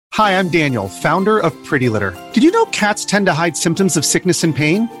Hi, I'm Daniel, founder of Pretty Litter. Did you know cats tend to hide symptoms of sickness and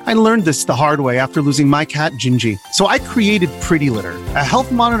pain? I learned this the hard way after losing my cat, Gingy. So I created Pretty Litter, a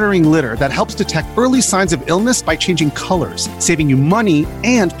health monitoring litter that helps detect early signs of illness by changing colors, saving you money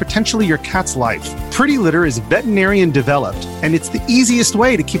and potentially your cat's life. Pretty Litter is veterinarian developed, and it's the easiest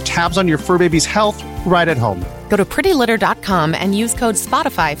way to keep tabs on your fur baby's health right at home. Go to prettylitter.com and use code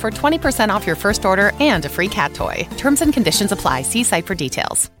SPOTIFY for 20% off your first order and a free cat toy. Terms and conditions apply. See site for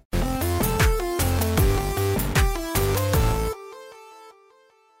details.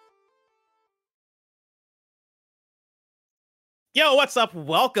 Yo, what's up?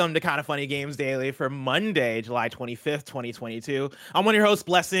 Welcome to Kinda Funny Games Daily for Monday, July 25th, 2022. I'm one of your hosts,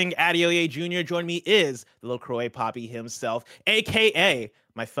 Blessing Adeoye Jr. Joining me is the little Croy Poppy himself, a.k.a.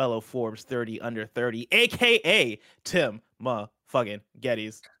 my fellow Forbes 30 under 30, a.k.a. Tim motherfucking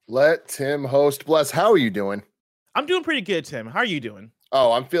Geddes. Let Tim host. Bless, how are you doing? I'm doing pretty good, Tim. How are you doing?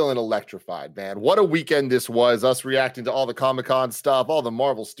 Oh, I'm feeling electrified, man. What a weekend this was. Us reacting to all the Comic-Con stuff, all the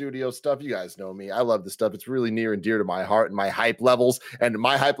Marvel Studios stuff. You guys know me. I love this stuff. It's really near and dear to my heart and my hype levels. And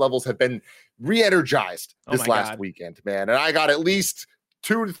my hype levels have been re-energized this last weekend, man. And I got at least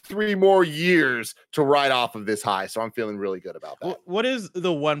 2 to 3 more years to ride off of this high. So I'm feeling really good about that. What is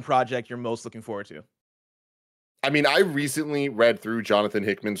the one project you're most looking forward to? I mean, I recently read through Jonathan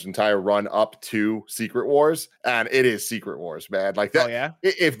Hickman's entire run up to Secret Wars, and it is Secret Wars, man. Like that. Oh, yeah?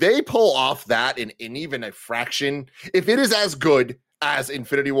 If they pull off that in even a fraction, if it is as good as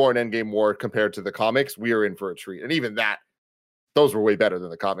Infinity War and Endgame War compared to the comics, we are in for a treat. And even that, those were way better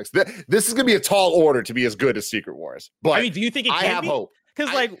than the comics. This is going to be a tall order to be as good as Secret Wars. But I mean, do you think it can I have hope. Because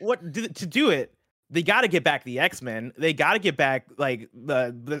to do it, they got to get back the X-Men. They got to get back like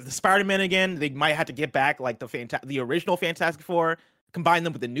the Spider-Man again. They might have to get back like the original Fantastic Four, combine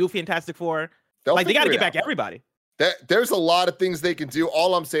them with the new Fantastic Four. They got to get back everybody. There's a lot of things they can do.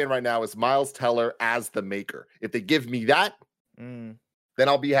 All I'm saying right now is Miles Teller as the Maker. If they give me that, then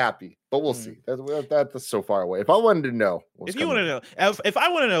I'll be happy. But we'll see. That's so far away. If I wanted to know, if I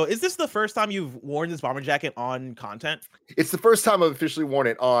want to know, is this the first time you've worn this bomber jacket on content? It's the first time I've officially worn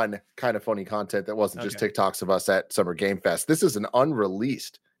it on Kinda Funny content that wasn't just TikToks of us at Summer Game Fest. This is an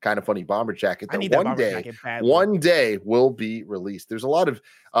unreleased Kinda Funny bomber jacket that one day will be released. There's a lot of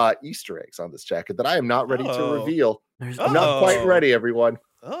Easter eggs on this jacket that I am not ready to reveal. I'm not quite ready, everyone.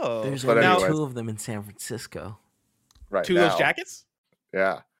 There's only 2 of them in San Francisco. Right, 2 of those jackets?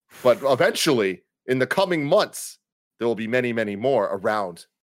 Yeah. But eventually, in the coming months, there will be many, many more around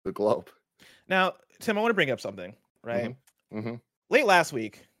the globe. Now, Tim, I want to bring up something, right? Late last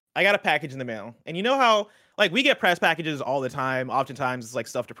week, I got a package in the mail. And you know how, like, we get press packages all the time. Oftentimes, it's like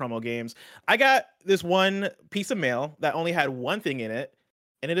stuff to promo games. I got this one piece of mail that only had one thing in it.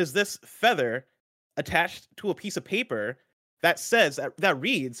 And it is this feather attached to a piece of paper that says, that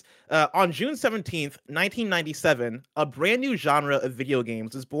reads, on June 17th, 1997, a brand new genre of video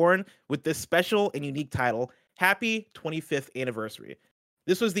games was born with this special and unique title, Happy 25th Anniversary.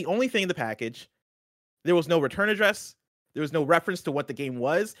 This was the only thing in the package. There was no return address. There was no reference to what the game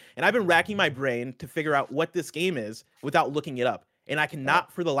was. And I've been racking my brain to figure out what this game is without looking it up. And I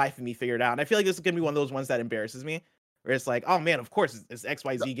cannot for the life of me figure it out. And I feel like this is going to be one of those ones that embarrasses me. Where it's like, oh man, of course it's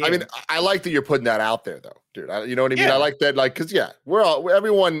XYZ game. I mean, I like that you're putting that out there, though, dude. You know what I mean? I like that, like, because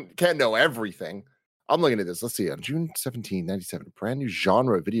everyone can't know everything. I'm looking at this. Let's see. On June 17, 97, a brand new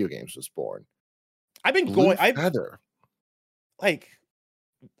genre of video games was born. I've been Feather. Like,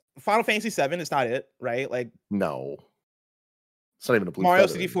 Final Fantasy 7 is not it, right? Like, no, it's not even a blue. Mario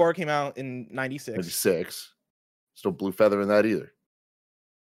feather 64 came out in 96. 96. There's no blue feather in that either.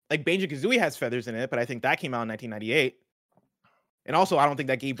 Like Banjo-Kazooie has feathers in it, but I think that came out in 1998. And also, I don't think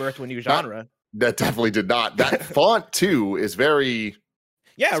that gave birth to a new genre. That definitely did not. That font, too, is very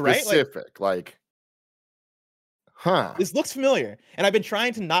specific. Like, This looks familiar. And I've been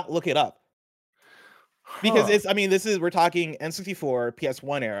trying to not look it up. Because we're talking N64,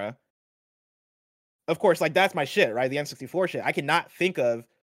 PS1 era. Of course, like, that's my shit, right? The N64 shit. I cannot think of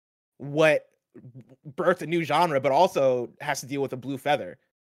what birthed a new genre, but also has to deal with a blue feather.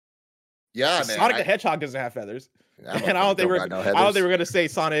 Yeah, man. Sonic the Hedgehog doesn't have feathers. And I don't think we're going to say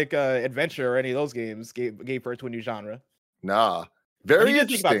Sonic Adventure or any of those games gave birth to a new genre. Nah. Very interesting.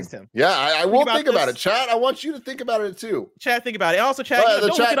 Think about this, Tim. Yeah, I will think about it. Chat, I want you to think about it too. Chat, think about it. Also, chat, don't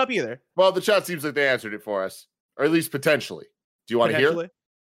look it up either. Well, the chat seems like they answered it for us. Or at least potentially. Do you want to hear?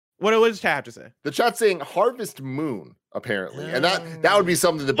 What does chat have to say? The chat's saying Harvest Moon, apparently. And that would be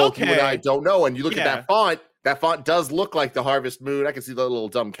something that both you and I don't know. And you look at that font does look like the Harvest Moon. I can see the little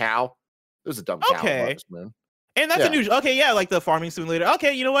dumb cow. There's a dumb cow in Harvest Moon. And that's a new like the farming simulator.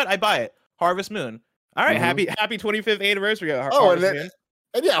 Okay, you know what? I buy it. Harvest Moon. All right, happy 25th anniversary. And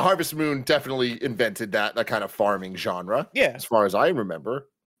And yeah, Harvest Moon definitely invented that kind of farming genre. Yeah. As far as I remember.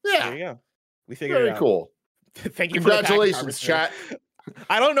 Yeah. There you go. We figured it out. Very cool. Thank you. Congratulations, chat.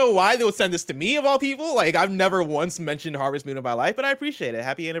 I don't know why they would send this to me of all people. Like, I've never once mentioned Harvest Moon in my life, but I appreciate it.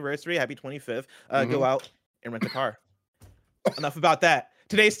 Happy anniversary. Happy 25th. Go out and rent a car. Enough about that.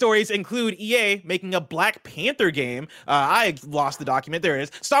 Today's stories include EA making a Black Panther game. I lost the document. There it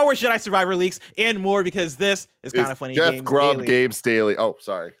is. Star Wars Jedi Survivor leaks and more, because this is Kind of Funny Jeff Grubb Games Daily. Oh,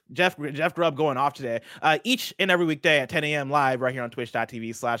 sorry. Jeff Grubb going off today. Each and every weekday at 10 a.m. live right here on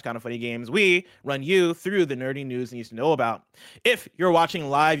twitch.tv/kindoffunnygames. We run you through the nerdy news you need to know about. If you're watching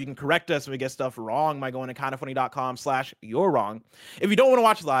live, you can correct us when we get stuff wrong by going to kindoffunny.com/you're-wrong. If you don't want to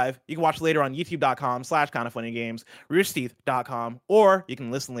watch live, you can watch later on youtube.com/kindoffunnygames, roosterteeth.com, or you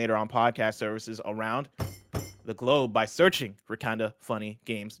can listen later on podcast services around the globe by searching for Kinda Funny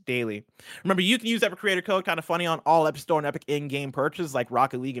Games Daily. Remember, you can use Epic Creator Code Kinda Funny on all Epic Store and Epic in-game purchases like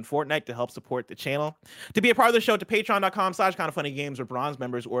Rocket League and Fortnite to help support the channel. To be a part of the show, to patreon.com/kindoffunnygames, where bronze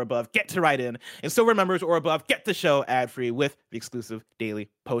members or above get to write in, and silver members or above get the show ad-free with the exclusive daily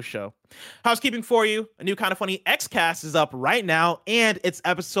post show. Housekeeping for you, a new Kinda Funny Xcast is up right now, and it's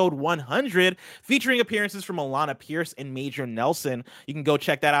episode 100, featuring appearances from Alana Pierce and Major Nelson. You can go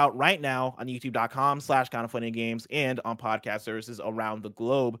check that out right now on youtube.com/kindoffunnygames and on podcast services around the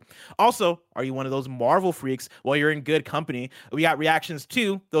globe. Also, are you one of those Marvel freaks? Well, you're in good company. We got reactions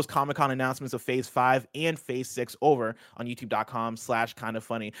to those Comic-Con announcements of Phase 5 and Phase 6 over on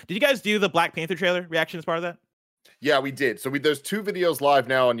youtube.com/kindoffunny. Did you guys do the Black Panther trailer reaction as part of that? Yeah, we did. So there's two videos live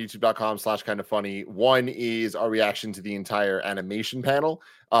now on youtube.com/kindoffunny. One is our reaction to the entire animation panel,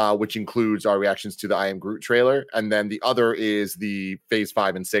 which includes our reactions to the I Am Groot trailer. And then the other is the Phase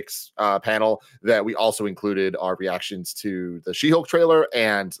 5 and 6 panel that we also included our reactions to the She-Hulk trailer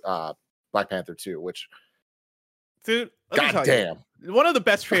and Black Panther 2, which... Dude, goddamn. One of the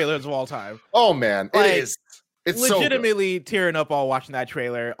best trailers of all time. Oh, man. It is. It's legitimately so tearing up while watching that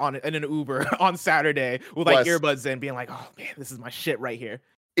trailer in an Uber on Saturday with like earbuds in, being like, oh man, this is my shit right here.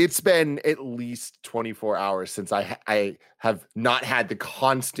 It's been at least 24 hours since I have not had the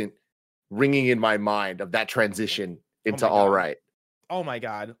constant ringing in my mind of that transition into All Right. Oh my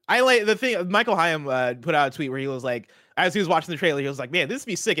God. I like the thing, Michael Hyam put out a tweet where he was like, as he was watching the trailer, he was like, man, this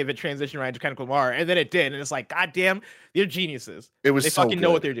would be sick if it transitioned right into Kendrick Lamar. And then it did. And it's like, God damn, they're geniuses. They fucking know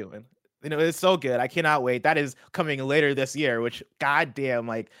what they're doing. You know, it's so good. I cannot wait. That is coming later this year, which goddamn,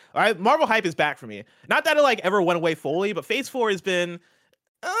 like, all right, Marvel hype is back for me. Not that it like ever went away fully, but Phase 4 has been,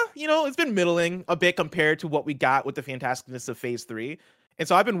 it's been middling a bit compared to what we got with the fantasticness of Phase 3. And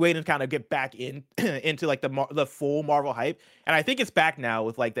so I've been waiting to kind of get back into like the full Marvel hype. And I think it's back now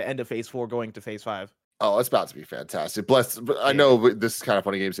with like the end of Phase 4 going to Phase 5. Oh, it's about to be fantastic. I know this is Kind of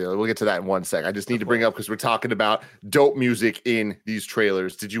Funny Games. We'll get to that in 1 sec. I just need to bring up, because we're talking about dope music in these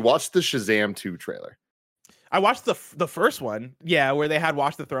trailers. Did you watch the Shazam 2 trailer? I watched the first one. Yeah, where they had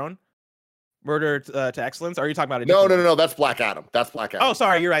Watch the Throne. Murder to Excellence. Or are you talking about it? No. That's Black Adam. Oh,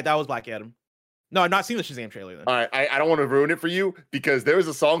 sorry. You're right. That was Black Adam. No, I've not seen the Shazam trailer then. All right. I don't want to ruin it for you, because there was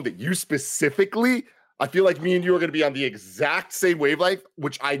a song that you specifically... I feel like me and you are going to be on the exact same wavelength,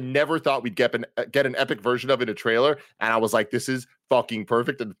 which I never thought we'd get an epic version of in a trailer. And I was like, this is fucking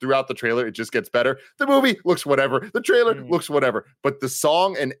perfect. And throughout the trailer, it just gets better. The movie looks whatever. The trailer looks whatever. But the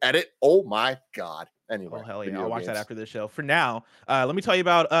song and edit, oh my God. Anyway. Oh, hell yeah. I'll watch that after this show. For now, let me tell you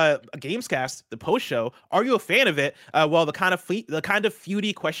about a Gamescast, the post show. Are you a fan of it? Well, the kind of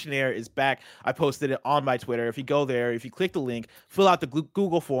feudy questionnaire is back. I posted it on my Twitter. If you go there, if you click the link, fill out the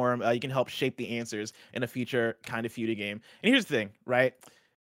Google form, you can help shape the answers in a future Kind of Feudy game. And here's the thing, right?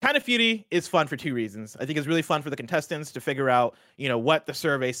 Kind of Feudy is fun for two reasons. I think it's really fun for the contestants to figure out, what the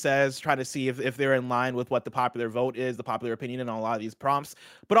survey says, try to see if they're in line with what the popular vote is, the popular opinion in a lot of these prompts.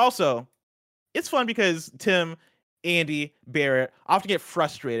 But also, it's fun because Tim, Andy, Barrett often get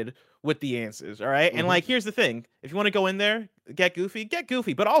frustrated with the answers, all right? And like, here's the thing. If you want to go in there, get goofy.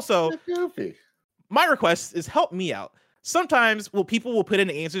 But also, my request is help me out. Sometimes people will put in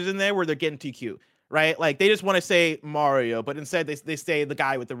answers in there where they're getting too cute, right? Like, they just want to say Mario, but instead they say the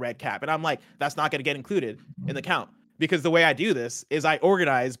guy with the red cap. And I'm like, that's not going to get included in the count. Because the way I do this is I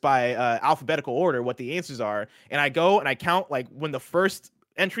organize by alphabetical order what the answers are. And I go and I count like when the first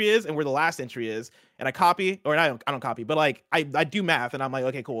entry is and where the last entry is, and I copy, or I don't copy, but like I do math, and I'm like,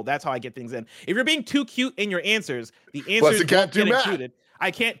 okay, cool, that's how I get things in. If you're being too cute in your answers, the answers won't get included.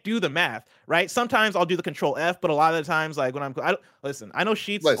 I can't do the math, right? Sometimes I'll do the Control F, but a lot of the times, like when I know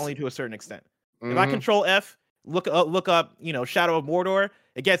Sheets only to a certain extent. If I Control F, look up, Shadow of Mordor,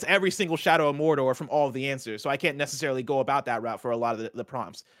 It gets every single Shadow of Mordor from all of the answers. So I can't necessarily go about that route for a lot of the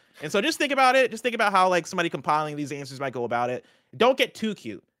prompts. And so just think about it. Just think about how like somebody compiling these answers might go about it. Don't get too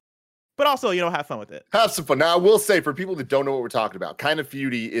cute, but also, have fun with it. Have some fun. Now, I will say, for people that don't know what we're talking about, Kind of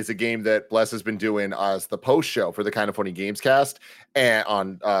Feudy is a game that Bless has been doing as the post show for the Kind of Funny Games cast and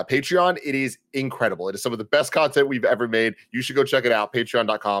on Patreon. It is incredible. It is some of the best content we've ever made. You should go check it out.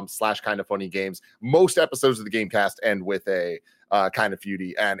 Patreon.com/kindoffunnygames. Most episodes of the game cast end with a Kind of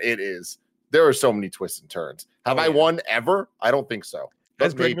Feudy, and there are so many twists and turns. Have I won ever? I don't think so.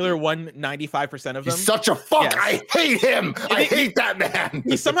 Has Greg Miller won 95% of them? He's such a fuck. Yes. I hate him. I hate that man.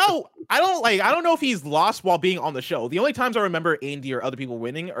 He somehow, I don't know if he's lost while being on the show. The only times I remember Andy or other people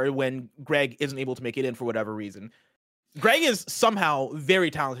winning are when Greg isn't able to make it in for whatever reason. Greg is somehow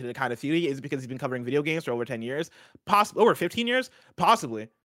very talented at Kind of Feudy. Is it because he's been covering video games for over 10 years? Possibly over 15 years? Possibly.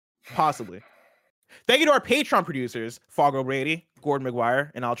 Thank you to our Patreon producers, Fargo Brady, Gordon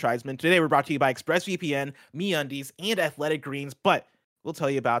McGuire, and Al Triesman. Today we're brought to you by ExpressVPN, MeUndies, and Athletic Greens, but we'll tell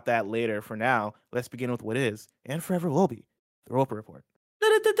you about that later. For now, let's begin with what is, and forever will be, the Roper Report.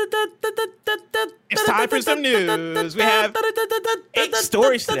 It's time for some news. We have 8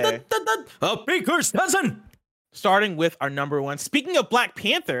 stories today. A baker's dozen! Starting with our number one. Speaking of Black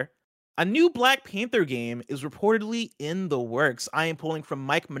Panther, a new Black Panther game is reportedly in the works. I am pulling from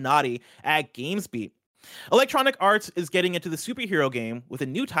Mike Minotti at GamesBeat. Electronic Arts is getting into the superhero game with a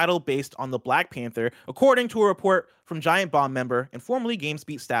new title based on the Black Panther, according to a report from Giant Bomb member and formerly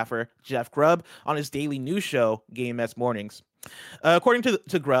GamesBeat staffer Jeff Grubb on his daily news show, Game Mess Mornings. According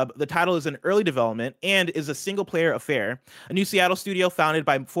to Grubb, the title is in early development and is a single-player affair. A new Seattle studio founded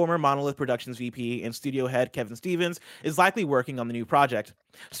by former Monolith Productions VP and studio head Kevin Stevens is likely working on the new project.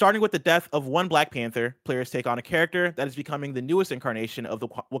 Starting with the death of one Black Panther, players take on a character that is becoming the newest incarnation of the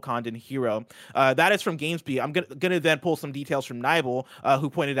Wakandan hero. That is from GamesBeat. I'm gonna then pull some details from Nibel,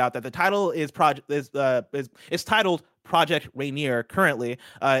 who pointed out that the title is titled Project Rainier. Currently,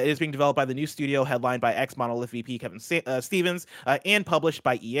 it is being developed by the new studio headlined by ex-Monolith VP Kevin Stevens and published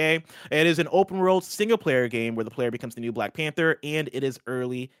by EA. It is an open-world single-player game where the player becomes the new Black Panther, and it is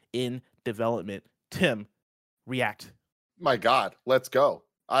early in development. Tim, react. My God, let's go.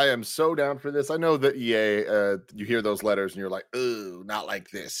 I am so down for this. I know that EA, you hear those letters and you're like, ooh, not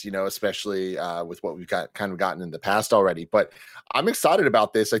like this, especially with what we've gotten in the past already. But I'm excited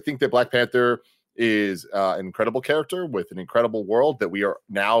about this. I think that Black Panther is an incredible character with an incredible world that we are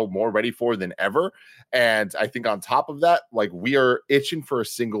now more ready for than ever. And I think on top of that, we are itching for a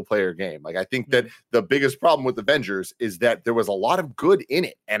single player game. I think that the biggest problem with Avengers is that there was a lot of good in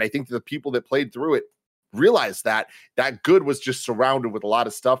it. And I think the people that played through it realized that good was just surrounded with a lot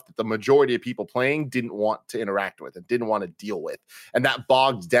of stuff that the majority of people playing didn't want to interact with and didn't want to deal with. And that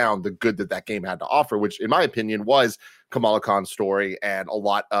bogged down the good that game had to offer, which in my opinion was Kamala Khan's story and a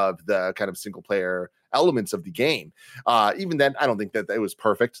lot of the kind of single player elements of the game. Even then, I don't think that it was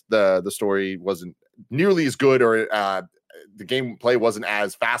perfect. The story wasn't nearly as good, or the gameplay wasn't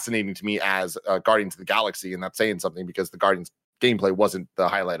as fascinating to me as Guardians of the Galaxy. And that's saying something, because the Guardians gameplay wasn't the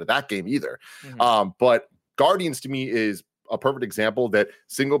highlight of that game either. But Guardians to me is a perfect example that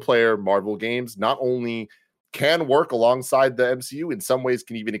single player Marvel games not only can work alongside the MCU, in some ways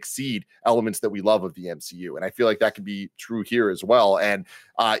can even exceed elements that we love of the MCU. And I feel like that could be true here as well. And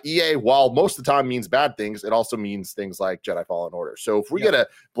EA, while most of the time means bad things, it also means things like Jedi Fallen Order. So if we get a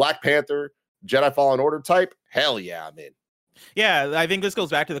Black Panther, Jedi Fallen Order type, hell yeah, I'm in. Yeah, I think this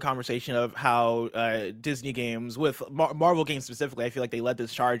goes back to the conversation of how Disney games, with Marvel games specifically, I feel like they led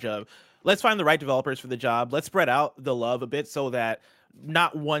this charge of, let's find the right developers for the job. Let's spread out the love a bit so that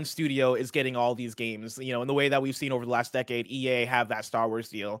not one studio is getting all these games, in the way that we've seen over the last decade. EA have that Star Wars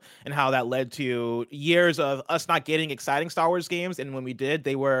deal, and how that led to years of us not getting exciting Star Wars games. And when we did,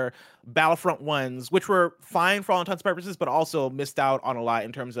 they were Battlefront ones, which were fine for all intents and purposes, but also missed out on a lot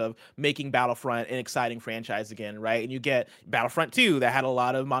in terms of making Battlefront an exciting franchise again, right? And you get Battlefront 2 that had a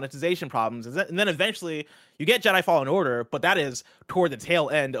lot of monetization problems. And then eventually you get Jedi Fallen Order, but that is toward the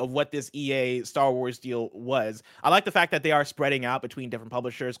tail end of what this EA Star Wars deal was. I like the fact that they are spreading out between different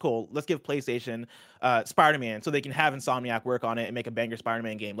publishers. Cool. Let's give PlayStation Spider-Man so they can have Insomniac work on it and make a banger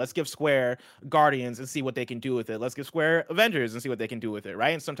Spider-Man game. Let's give Square Guardians and see what they can do with it. Let's give Square Avengers and see what they can do with it, right?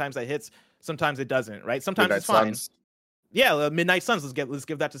 And sometimes that hits, sometimes it doesn't, right? Sometimes Midnight it's fine. Suns. Yeah, Midnight Suns. Let's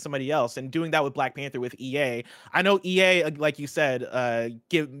give that to somebody else. And doing that with Black Panther with EA, I know EA, like you said,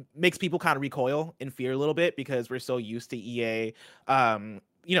 makes people kind of recoil in fear a little bit, because we're so used to EA,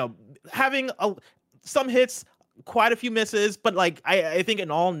 having some hits, quite a few misses, but I think in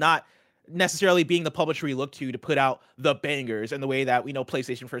all, not necessarily being the publisher we look to put out the bangers, and the way that we know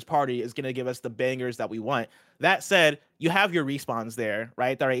PlayStation first party is going to give us the bangers that we want. That said, you have your respawns there,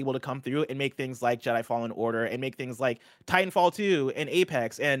 right, that are able to come through and make things like Jedi Fallen Order and make things like Titanfall 2 and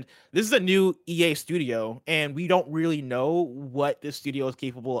Apex. And this is a new EA studio, and we don't really know what this studio is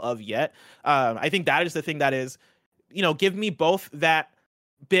capable of yet. I think that is the thing that is, give me both that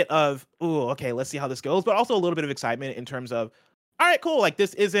bit of, ooh, okay, let's see how this goes, but also a little bit of excitement in terms of, all right, cool. Like,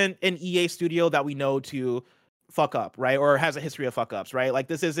 this isn't an EA studio that we know to fuck up, right? Or has a history of fuck ups, right? Like,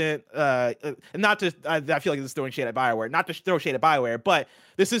 this isn't, not to, I feel like this is throwing shade at BioWare, not to throw shade at BioWare, but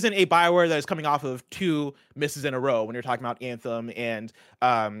this isn't a BioWare that is coming off of 2 misses in a row when you're talking about Anthem and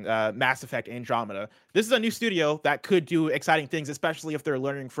Mass Effect Andromeda. This is a new studio that could do exciting things, especially if they're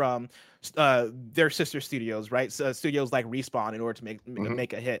learning from their sister studios, right? So studios like Respawn, in order to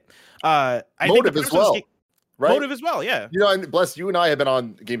make a hit. I Motive as well. Right? Motive as well, yeah. And Bless, you and I have been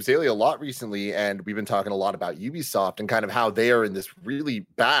on Games Daily a lot recently, and we've been talking a lot about Ubisoft and kind of how they are in this really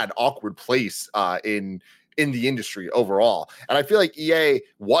bad, awkward place in the industry overall. And I feel like EA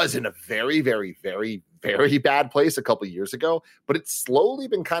was in a very, very, very, very bad place a couple of years ago, but it's slowly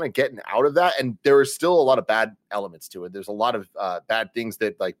been kind of getting out of that. And there are still a lot of bad elements to it. There's a lot of bad things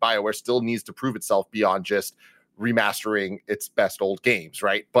that like BioWare still needs to prove itself beyond just remastering its best old games,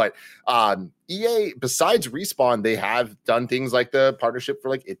 right? But EA, besides Respawn, they have done things like the partnership for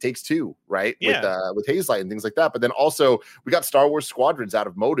like It Takes Two, right? Yeah. With Hazelight and things like that. But then also we got Star Wars Squadrons out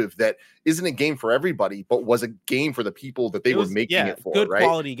of Motive that isn't a game for everybody, but was a game for the people that they were making it for, good right?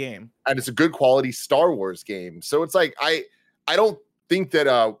 Quality game. And it's a good quality Star Wars game. So it's like, I don't think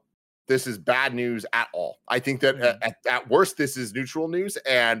that this is bad news at all. I think that at worst, this is neutral news,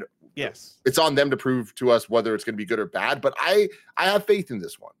 and yes, it's on them to prove to us whether it's going to be good or bad. But I have faith in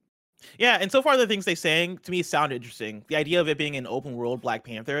this one. Yeah, and so far the things they're saying to me sound interesting. The idea of it being an open world Black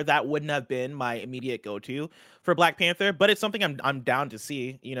Panther, that wouldn't have been my immediate go-to for Black Panther, but it's something I'm down to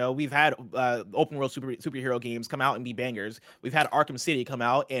see. We've had open world superhero games come out and be bangers. We've had Arkham City come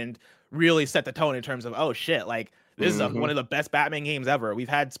out and really set the tone in terms of, oh shit, like this is one of the best Batman games ever. We've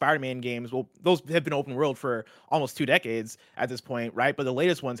had Spider-Man games. Well, those have been open world for almost 2 decades at this point, right? But the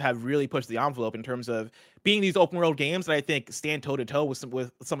latest ones have really pushed the envelope in terms of being these open world games that I think stand toe to toe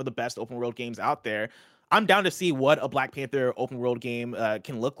with some of the best open world games out there. I'm down to see what a Black Panther open world game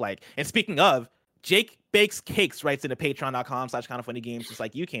can look like. And speaking of, Jake Bakes Cakes writes into patreon.com/kindafunnygames just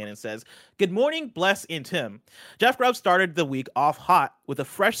like you can and says, "Good morning, Bless and Tim. Jeff Grubb started the week off hot with a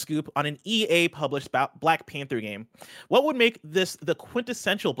fresh scoop on an EA published Black Panther game. What would make this the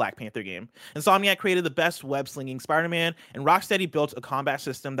quintessential Black Panther game? Insomniac created the best web-slinging Spider-Man, and Rocksteady built a combat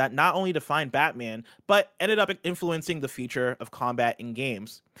system that not only defined Batman, but ended up influencing the future of combat in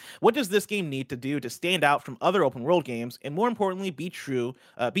games. What does this game need to do to stand out from other open world games, and more importantly, be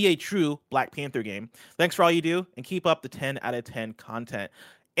a true Black Panther game? Thanks for all you do, and keep up the 10 out of 10 content."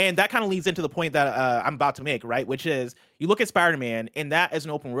 And that kind of leads into the point that I'm about to make, right? Which is, you look at Spider-Man, and that as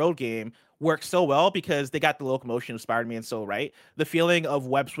an open world game works so well because they got the locomotion of Spider-Man so right. The feeling of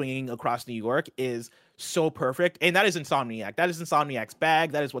web swinging across New York is so perfect, and that is Insomniac. That is Insomniac's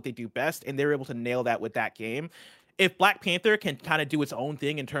bag. That is what they do best, and they're able to nail that with that game. If Black Panther can kind of do its own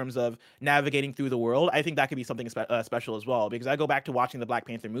thing in terms of navigating through the world, I think that could be something special as well. Because I go back to watching the Black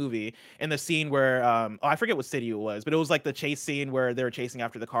Panther movie and the scene where, I forget what city it was, but it was like the chase scene where they were chasing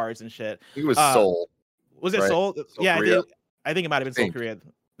after the cars and shit. It was Seoul. Was it right? Seoul? Yeah, I think it might have been Seoul, think. Korea.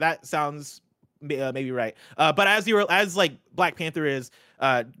 That sounds maybe right. But as like Black Panther is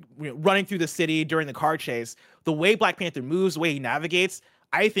running through the city during the car chase, the way Black Panther moves, the way he navigates,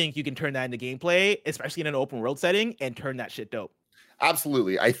 I think you can turn that into gameplay, especially in an open world setting, and turn that shit dope.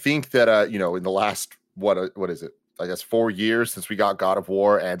 Absolutely. I think that, in the last, what is it? I guess 4 years since we got God of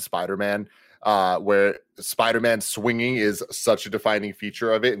War and Spider-Man, where Spider-Man swinging is such a defining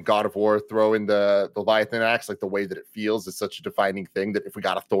feature of it, and God of War throwing the Leviathan axe, like the way that it feels is such a defining thing that if we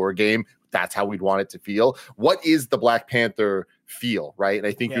got a Thor game, that's how we'd want it to feel. What is the Black Panther feel, right? And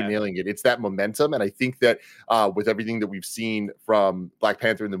I think you're nailing it. It's that momentum. And I think that with everything that we've seen from Black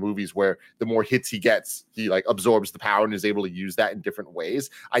Panther in the movies, where the more hits he gets, he like absorbs the power and is able to use that in different ways.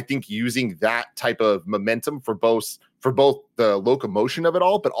 I think using that type of momentum for both the locomotion of it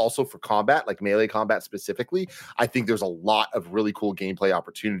all, but also for combat, like melee combat specifically, I think there's a lot of really cool gameplay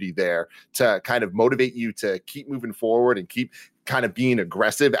opportunity there to kind of motivate you to keep moving forward and keep kind of being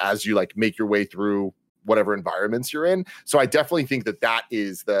aggressive as you like make your way through whatever environments you're in. So I definitely think that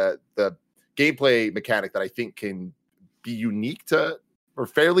is the gameplay mechanic that I think can be unique to, or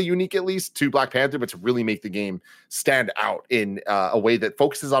fairly unique at least, to Black Panther, but to really make the game stand out in a way that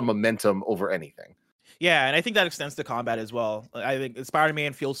focuses on momentum over anything. Yeah, and I think that extends to combat as well. I think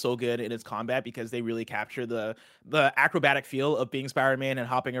Spider-Man feels so good in its combat because they really capture the acrobatic feel of being Spider-Man and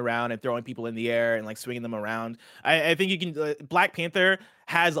hopping around and throwing people in the air and like swinging them around. I think you can Black Panther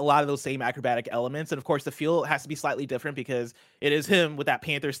has a lot of those same acrobatic elements, and of course the feel has to be slightly different because it is him with that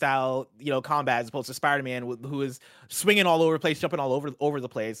Panther style, combat as opposed to Spider-Man who is swinging all over the place, jumping all over the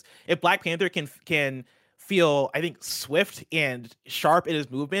place. If Black Panther can feel, I think, swift and sharp in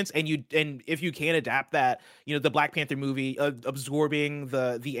his movements, and if you can adapt that, the Black Panther movie absorbing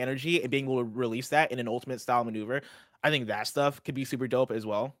the energy and being able to release that in an ultimate style maneuver, I think that stuff could be super dope as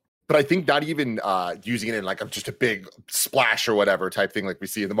well. But I think not even using it in like just a big splash or whatever type thing like we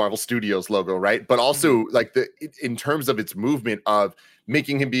see in the Marvel Studios logo, right? But also like in terms of its movement of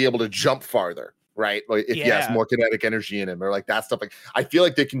making him be able to jump farther, right? Like if he has more kinetic energy in him or like that stuff. Like I feel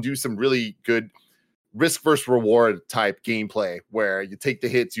like they can do some really good risk versus reward type gameplay where you take the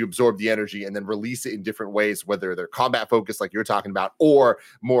hits, you absorb the energy, and then release it in different ways, whether they're combat focused like you're talking about, or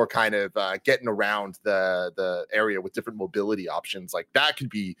more kind of getting around the area with different mobility options. Like that could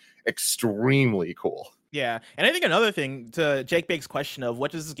be extremely cool. Yeah, and I think another thing to Jake Bake's question of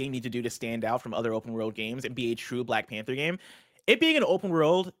what does this game need to do to stand out from other open world games and be a true Black Panther game, it being an open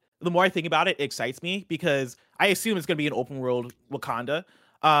world, the more I think about it, it excites me because I assume it's going to be an open world Wakanda.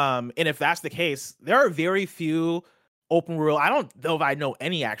 And if that's the case, there are very few open world. I don't know if I know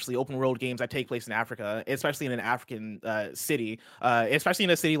any actually open world games that take place in Africa, especially in an African city, especially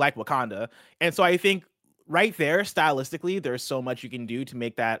in a city like Wakanda. And so I think right there, stylistically, there's so much you can do to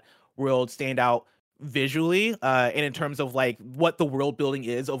make that world stand out visually, and in terms of like what the world building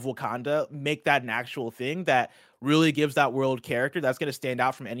is of Wakanda, make that an actual thing that really gives that world character that's going to stand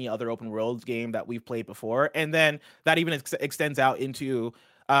out from any other open world game that we've played before. And then that even extends out into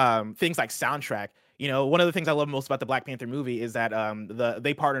things like soundtrack. One of the things I love most about the Black Panther movie is that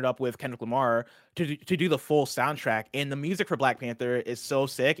they partnered up with Kendrick Lamar to do the full soundtrack, and the music for Black Panther is so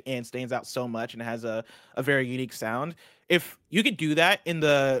sick and stands out so much and has a very unique sound. If you could do that in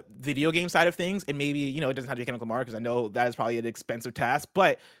the video game side of things, and maybe it doesn't have to be Kendrick Lamar because I know that is probably an expensive task,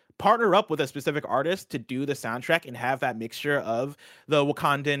 but partner up with a specific artist to do the soundtrack and have that mixture of the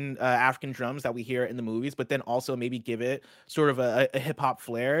Wakandan African drums that we hear in the movies, but then also maybe give it sort of a hip hop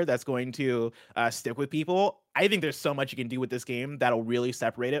flair that's going to stick with people. I think there's so much you can do with this game that'll really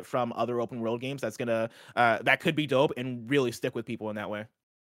separate it from other open world games. That's gonna that could be dope and really stick with people in that way.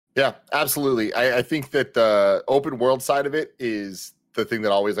 Yeah, absolutely. I think that the open world side of it is the thing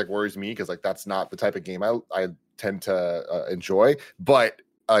that always like worries me because like that's not the type of game I tend to enjoy, but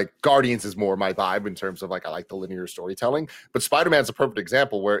Guardians is more my vibe in terms of like I like the linear storytelling, but Spider-Man's a perfect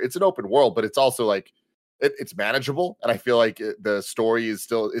example where it's an open world, but it's also like it's manageable, and I feel like the story is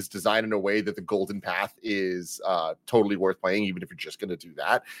designed in a way that the golden path is totally worth playing, even if you're just going to do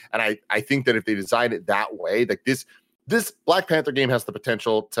that. And I think that if they design it that way, like this Black Panther game has the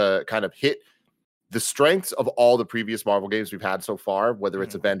potential to kind of hit the strengths of all the previous Marvel games we've had so far, whether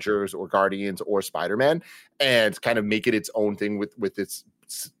it's Avengers or Guardians or Spider-Man, and kind of make it its own thing with its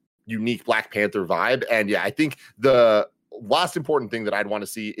unique Black Panther vibe. And yeah, I think the last important thing that I'd want to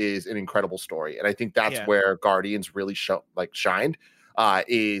see is an incredible story. And I think that's where Guardians really shined.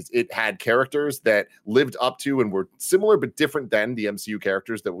 Is it had characters that lived up to and were similar but different than the MCU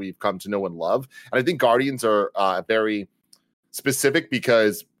characters that we've come to know and love. And I think Guardians are very specific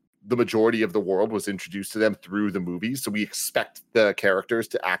because the majority of the world was introduced to them through the movies. So we expect the characters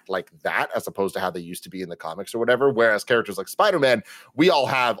to act like that as opposed to how they used to be in the comics or whatever. Whereas characters like Spider-Man, we all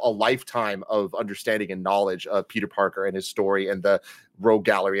have a lifetime of understanding and knowledge of Peter Parker and his story and the Rogue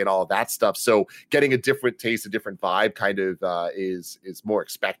Gallery and all of that stuff. So getting a different taste, a different vibe kind of is more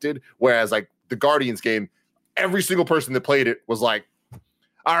expected. Whereas like the Guardians game, every single person that played it was like,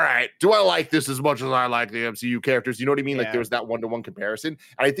 all right, do I like this as much as I like the MCU characters? You know what I mean? Yeah. Like there's that one-to-one comparison.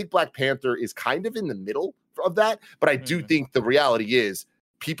 And I think Black Panther is kind of in the middle of that. But I do think the reality is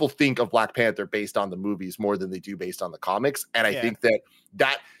people think of Black Panther based on the movies more than they do based on the comics. And I think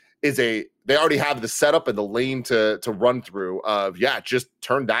that is they already have the setup and the lane to run through of, just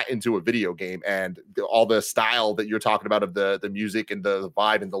turn that into a video game. And all the style that you're talking about of the music and the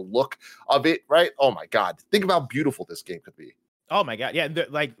vibe and the look of it, right? Oh my God. Think about how beautiful this game could be. Oh my God. Yeah.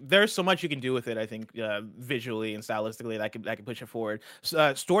 There's so much you can do with it. I think visually and stylistically that can push it forward.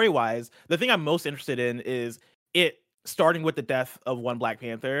 Story wise, the thing I'm most interested in is it starting with the death of one Black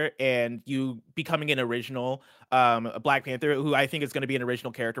Panther and you becoming an original Black Panther, who I think is going to be an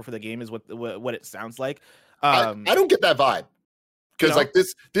original character for the game is what it sounds like. I don't get that vibe because like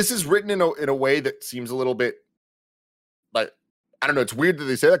this is written in a way that seems a little bit like, I don't know. It's weird that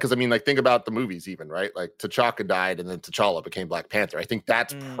they say that because I mean, like, think about the movies, even, right? Like, T'Chaka died and then T'Challa became Black Panther. I think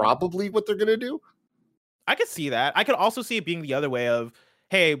that's probably what they're gonna do. I could see that. I could also see it being the other way of,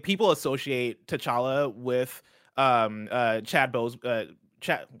 hey, people associate T'Challa with Chadwick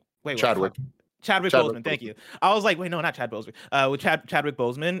Boseman. Thank you. I was like, wait, no, not Chad Boseman. With Chadwick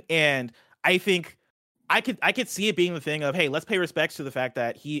Boseman, and I think I could see it being the thing of, hey, let's pay respects to the fact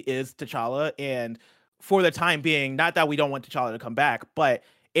that he is T'Challa, and for the time being, not that we don't want T'Challa to come back, but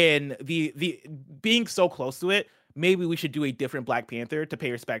in the being so close to it, maybe we should do a different Black Panther to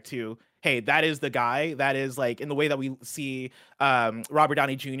pay respect to, hey, that is the guy that is like, in the way that we see Robert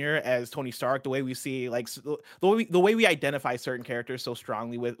Downey Jr. as Tony Stark, the way we see like the way we identify certain characters so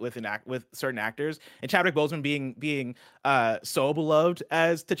strongly with certain actors, and Chadwick Boseman being so beloved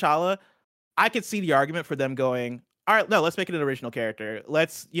as T'Challa, I could see the argument for them going, all right, no, let's make it an original character.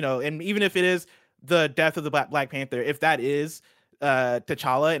 Let's, and even if it is the death of the Black Panther, if that is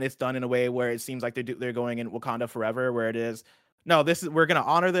T'Challa and it's done in a way where it seems like they're going in Wakanda forever, where it is, no, we're going to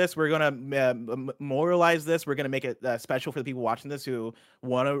honor this. We're going to memorialize this. We're going to make it special for the people watching this who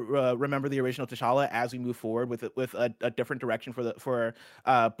want to remember the original T'Challa as we move forward with a different direction for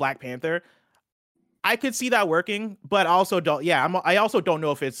Black Panther. I could see that working, but also I also don't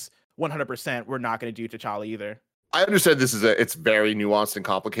know if it's 100% we're not going to do T'Challa either. I understand it's very nuanced and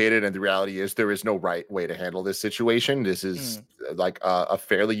complicated, and the reality is there is no right way to handle this situation. This is like a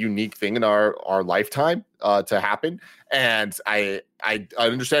fairly unique thing in our lifetime to happen, and I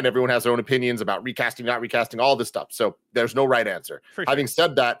understand everyone has their own opinions about recasting, not recasting, all this stuff. So there's no right answer. Sure. Having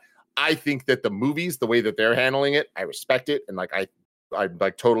said that, I think that the movies, the way that they're handling it, I respect it, and like I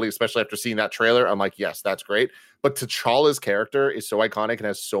like totally, especially after seeing that trailer, I'm like, yes, that's great. But T'Challa's character is so iconic and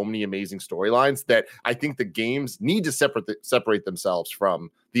has so many amazing storylines that I think the games need to separate themselves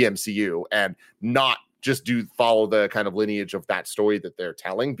from the MCU and not just follow the kind of lineage of that story that they're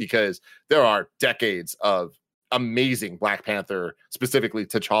telling, because there are decades of amazing Black Panther, specifically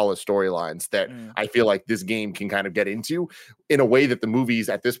T'Challa storylines that I feel like this game can kind of get into in a way that the movies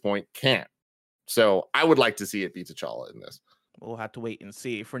at this point can't. So I would like to see it be T'Challa in this. We'll have to wait and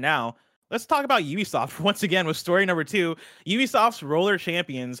see. For now, let's talk about Ubisoft once again with story number 2. Ubisoft's Roller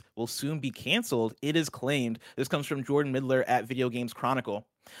Champions will soon be canceled, it is claimed. This comes from Jordan Midler at Video Games Chronicle.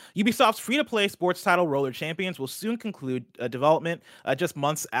 Ubisoft's free-to-play sports title Roller Champions will soon conclude development just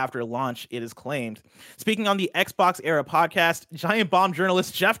months after launch, it is claimed. Speaking on the Xbox Era podcast, Giant Bomb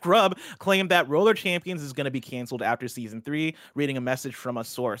journalist Jeff Grubb claimed that Roller Champions is going to be canceled after Season 3, reading a message from a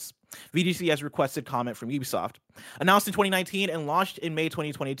source. VGC has requested comment from Ubisoft. Announced in 2019 and launched in May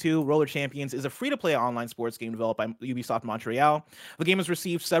 2022, Roller Champions is a free-to-play online sports game developed by Ubisoft Montreal. The game has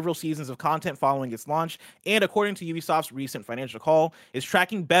received several seasons of content following its launch, and according to Ubisoft's recent financial call, is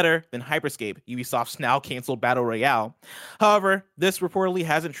tracking better than Hyperscape, Ubisoft's now canceled Battle Royale. However, this reportedly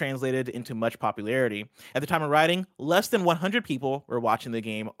hasn't translated into much popularity. At the time of writing, less than 100 people were watching the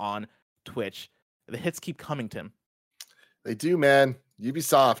game on Twitch. The hits keep coming, Tim. They do, man.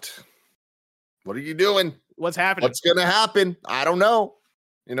 Ubisoft, what are you doing? What's happening? What's going to happen? I don't know.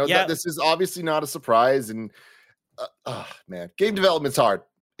 This is obviously not a surprise. And man, game development's hard,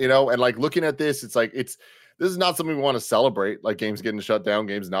 and like looking at this, it's like, this is not something we want to celebrate, like games getting shut down,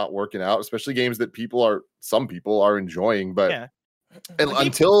 games not working out, especially games that some people are enjoying. But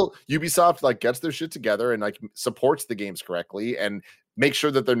until Ubisoft like gets their shit together and like supports the games correctly and make sure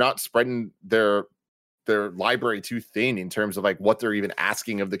that they're not spreading their library too thin in terms of like what they're even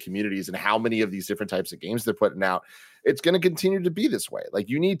asking of the communities and how many of these different types of games they're putting out, it's going to continue to be this way. Like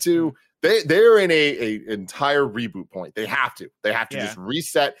you need to, they're in a entire reboot point. They have to just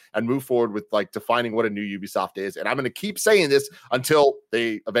reset and move forward with like defining what a new Ubisoft is. And I'm going to keep saying this until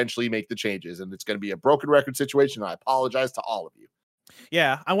they eventually make the changes, and it's going to be a broken record situation. I apologize to all of you.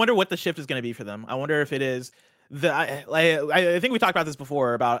 Yeah. I wonder what the shift is going to be for them. I wonder if it is I think we talked about this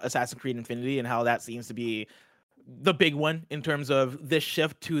before about Assassin's Creed Infinity and how that seems to be the big one in terms of this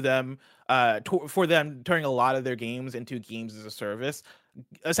shift to them, for them turning a lot of their games into games as a service.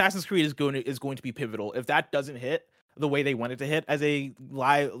 Assassin's Creed is going to be pivotal. If that doesn't hit the way they want it to hit as a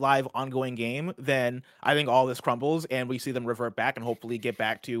live ongoing game, then I think all this crumbles and we see them revert back and hopefully get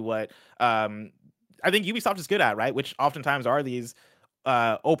back to what I think Ubisoft is good at, right? Which oftentimes are these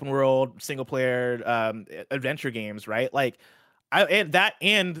open world single player adventure games, right? Like and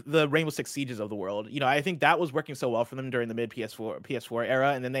the Rainbow Six Sieges of the world, I think that was working so well for them during the mid PS4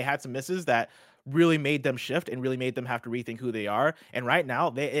 era, and then they had some misses that really made them shift and really made them have to rethink who they are. And right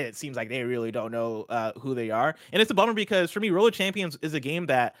now it seems like they really don't know who they are, and it's a bummer because for me, Roller Champions is a game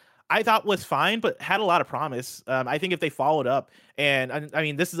that I thought was fine, but had a lot of promise. I think if they followed up, and I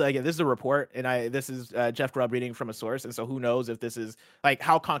mean, this is a report, and this is Jeff Grubb reading from a source, and so who knows if this is like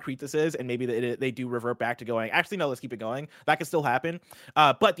how concrete this is, and maybe they do revert back to going, actually no, let's keep it going. That could still happen.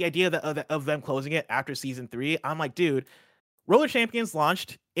 But the idea of them closing it after season 3, I'm like, dude, Roller Champions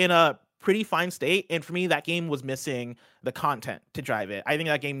launched in a pretty fine state, and for me that game was missing the content to drive it. I think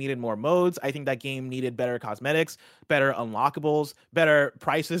that game needed more modes. I think that game needed better cosmetics, better unlockables, better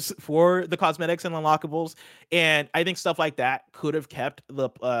prices for the cosmetics and unlockables, and I think stuff like that could have kept the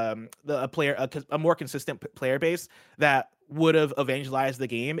player a more consistent player base that would have evangelized the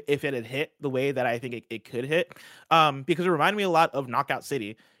game if it had hit the way that I think it could hit. Because it reminded me a lot of Knockout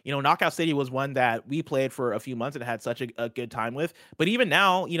City. You know, Knockout City was one that we played for a few months and had such a good time with. But even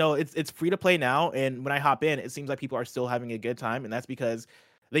now, you know, it's free to play now. And when I hop in, it seems like people are still having a good time. And that's because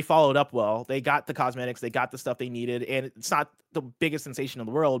they followed up well. They got the cosmetics, they got the stuff they needed. And it's not the biggest sensation in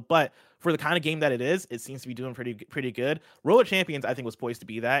the world, but for the kind of game that it is, it seems to be doing pretty good. Roller Champions, I think, was poised to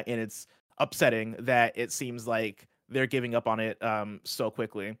be that. And it's upsetting that it seems like they're giving up on it so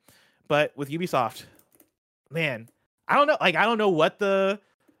quickly. But with Ubisoft, man, I don't know. Like, I don't know what the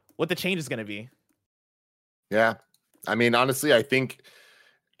change is going to be. Yeah. I mean, honestly, I think,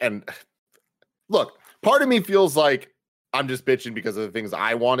 and look, part of me feels like I'm just bitching because of the things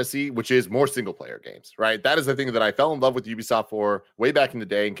I want to see, which is more single player games, right? That is the thing that I fell in love with Ubisoft for way back in the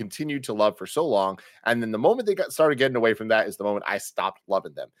day and continued to love for so long. And then the moment they started getting away from that is the moment I stopped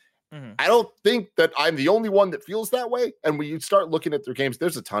loving them. Mm-hmm. I don't think that I'm the only one that feels that way. And when you start looking at their games,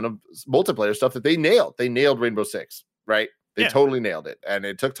 there's a ton of multiplayer stuff that they nailed. They nailed Rainbow Six, right? They totally nailed it. And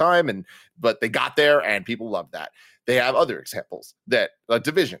it took time, but they got there and people loved that. They have other examples that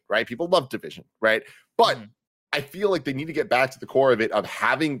Division, right? People love Division, right? But I feel like they need to get back to the core of it, of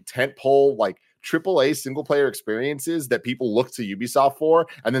having tentpole, like AAA single player experiences that people look to Ubisoft for.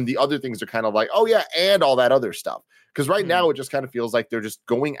 And then the other things are kind of like, oh yeah, and all that other stuff. Because right now it just kind of feels like they're just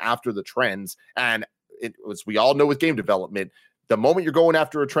going after the trends. And as we all know with game development, the moment you're going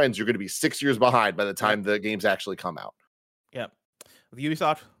after a trend, you're going to be 6 years behind by the time the games actually come out. Yep. With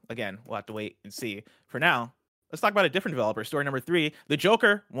Ubisoft, again, we'll have to wait and see. For now, let's talk about a different developer. Story number 3, the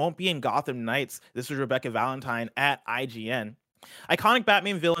Joker won't be in Gotham Knights. This was Rebecca Valentine at IGN. Iconic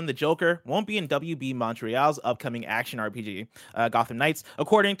Batman villain, the Joker, won't be in WB Montreal's upcoming action RPG, Gotham Knights,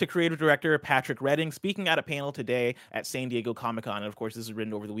 according to creative director Patrick Redding, speaking at a panel today at San Diego Comic-Con. And of course, this is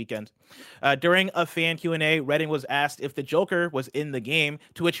written over the weekend. During a fan Q&A, Redding was asked if the Joker was in the game,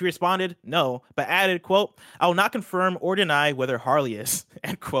 to which he responded, no, but added, quote, I will not confirm or deny whether Harley is,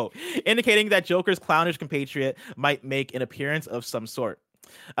 end quote, indicating that Joker's clownish compatriot might make an appearance of some sort.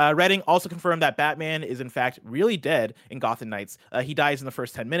 Redding also confirmed that Batman is in fact really dead in Gotham Knights. He dies in the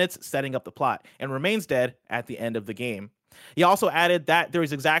first 10 minutes, setting up the plot, and remains dead at the end of the game. He also added that there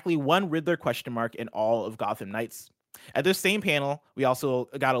is exactly one Riddler question mark in all of Gotham Knights. At this same panel, we also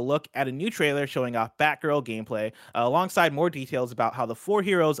got a look at a new trailer showing off Batgirl gameplay, alongside more details about how the 4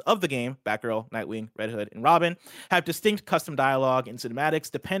 heroes of the game, Batgirl, Nightwing, Red Hood, and Robin, have distinct custom dialogue and cinematics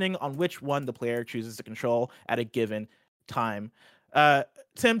depending on which one the player chooses to control at a given time.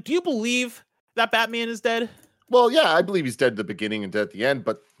 Tim, do you believe that Batman is dead? Well, yeah, I believe he's dead at the beginning and dead at the end.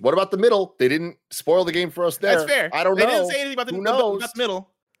 But what about the middle? They didn't spoil the game for us there. That's fair. I don't know. They didn't say anything about the middle.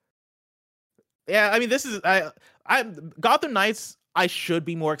 Yeah, I mean, this is I Gotham Knights. I should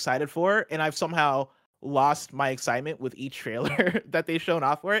be more excited for, and I've somehow lost my excitement with each trailer that they've shown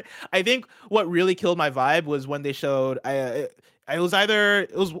off for it. I think what really killed my vibe was when they showed. It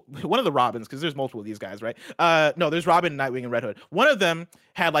was one of the Robins, because there's multiple of these guys, right? No, there's Robin, Nightwing, and Red Hood. One of them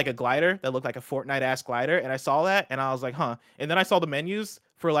had like a glider that looked like a Fortnite-ass glider, and I saw that, and I was like, huh. And then I saw the menus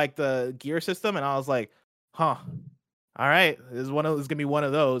for like the gear system, and I was like, huh. All right, this is gonna be one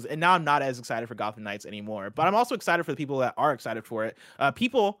of those. And now I'm not as excited for Gotham Knights anymore, but I'm also excited for the people that are excited for it.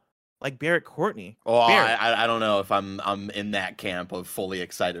 People like Barrett Courtney. Oh, I don't know if I'm in that camp of fully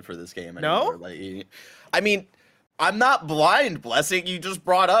excited for this game anymore. No, like, I mean, I'm not blind, Blessing. You just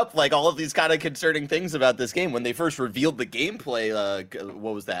brought up like all of these kind of concerning things about this game when they first revealed the gameplay.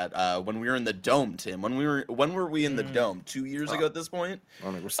 What was that? When we were in the Dome, Tim. When were we in the Dome? 2 years ago at this point. I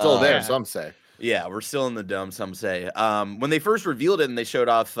mean, we're still there. Some say. Yeah, we're still in the Dome, some say. When they first revealed it and they showed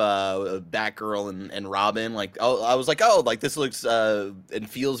off Batgirl and Robin, like, I was like, oh, like this looks and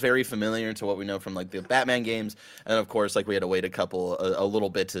feels very familiar to what we know from like the Batman games. And of course, like we had to wait a little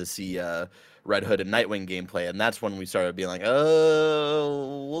bit to see Red Hood and Nightwing gameplay, and that's when we started being like,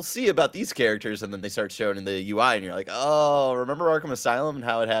 oh, we'll see about these characters. And then they start showing in the UI, and you're like, oh, remember Arkham Asylum and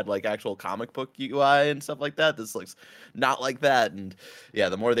how it had like actual comic book UI and stuff like that? This looks not like that. And yeah,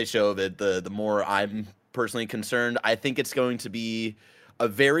 the more they show of it, the more I'm personally concerned. I think it's going to be a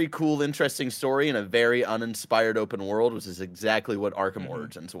very cool, interesting story in a very uninspired open world, which is exactly what Arkham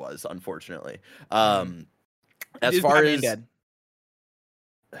Origins was, unfortunately. As far as dead.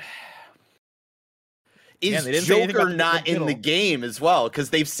 Is Joker not in the game as well?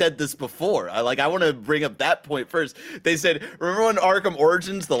 Because they've said this before. I want to bring up that point first. They said, remember when Arkham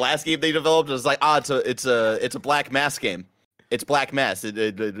Origins, the last game they developed, was like, it's a Black Mask game. It's Black Mask.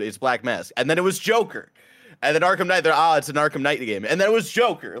 It's Black Mask, and then it was Joker. And then Arkham Knight, it's an Arkham Knight game. And then it was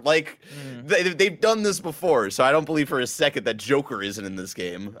Joker. They've done this before, so I don't believe for a second that Joker isn't in this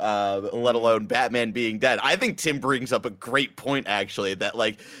game, let alone Batman being dead. I think Tim brings up a great point, actually, that,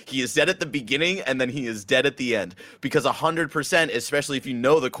 he is dead at the beginning, and then he is dead at the end. Because 100%, especially if you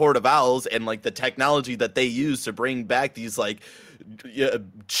know the Court of Owls and, the technology that they use to bring back these,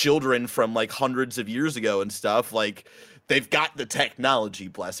 children from, hundreds of years ago and stuff, they've got the technology,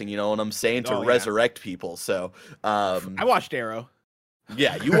 blessing, you know what I'm saying, to resurrect people. So I watched Arrow.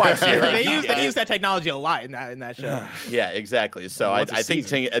 Yeah, you watched Arrow. They use that technology a lot in that show. Yeah, exactly. So I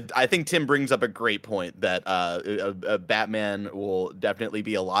think Tim brings up a great point that a Batman will definitely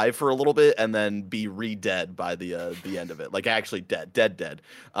be alive for a little bit and then be re-dead by the end of it. Actually dead.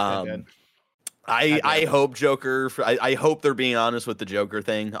 I hope Joker. I hope they're being honest with the Joker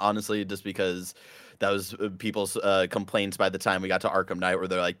thing. Honestly, just because that was people's complaints by the time we got to Arkham Knight, where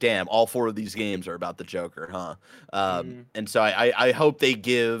they're like, damn, all 4 of these games are about the Joker, huh? And so I hope they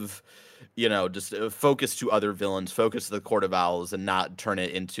give, just focus to other villains, focus to the Court of Owls, and not turn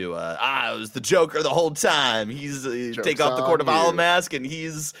it into it was the Joker the whole time. He's take off the Court of Owl mask, and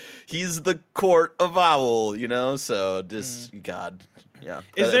he's the Court of Owl, So just, God, yeah.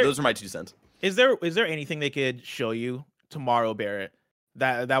 Those are my 2 cents. Is there anything they could show you tomorrow, Barrett,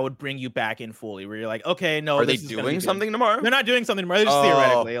 that would bring you back in fully, where you're like, okay, no, are they doing something tomorrow? They're not doing something tomorrow. They're just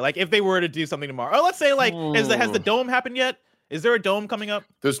theoretically, if they were to do something tomorrow, or let's say, has the dome happened yet? Is there a dome coming up?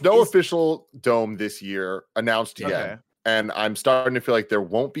 There's no official dome this year announced yet, and I'm starting to feel like there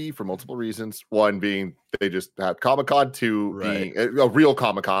won't be for multiple reasons. One being they just had Comic-Con, 2 being a real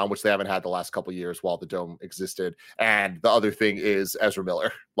Comic-Con, which they haven't had the last couple of years while the dome existed, and the other thing is Ezra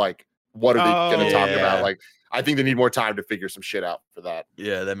Miller. What are they going to talk about? I think they need more time to figure some shit out for that.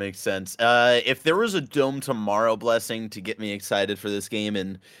 Yeah, that makes sense. If there was a dome tomorrow, blessing, to get me excited for this game,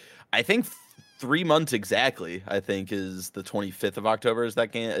 and I think 3 months exactly, I think is the 25th of October is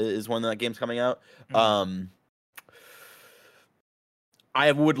when that game's coming out. Mm-hmm.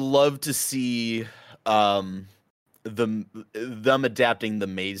 I would love to see them adapting the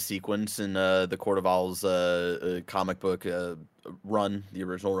maze sequence in the Court of Owls comic book run, the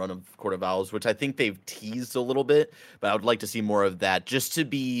original run of Court of Owls, which I think they've teased a little bit, but I would like to see more of that just to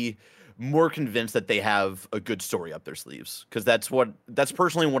be more convinced that they have a good story up their sleeves, because that's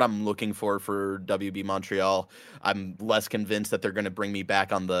personally what I'm looking for WB Montreal. I'm less convinced that they're going to bring me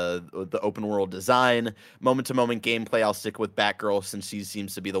back on the open world design, moment to moment gameplay. I'll stick with Batgirl since she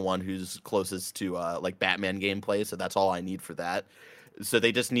seems to be the one who's closest to Batman gameplay, so that's all I need for that. So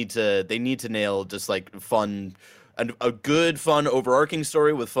they need to nail just fun, a good, fun, overarching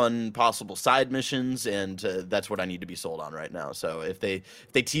story with fun possible side missions, and that's what I need to be sold on right now. So if they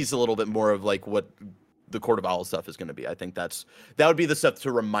tease a little bit more of what the Court of Owls stuff is going to be, I think that would be the stuff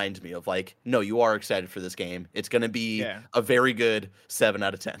to remind me of no, you are excited for this game. It's going to be a very good 7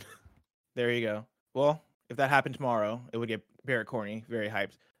 out of 10. There you go. Well, if that happened tomorrow, it would get Barrett Corney very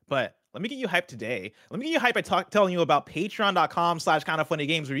hyped. But let me get you hyped today. Let me get you hyped by telling you about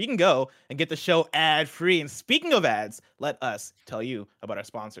patreon.com/kindoffunnygames, where you can go and get the show ad-free. And speaking of ads, let us tell you about our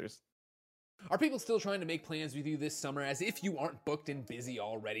sponsors. Are people still trying to make plans with you this summer as if you aren't booked and busy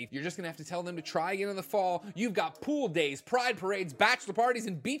already? You're just gonna have to tell them to try again in the fall. You've got pool days, pride parades, bachelor parties,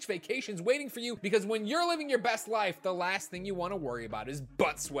 and beach vacations waiting for you, because when you're living your best life, the last thing you want to worry about is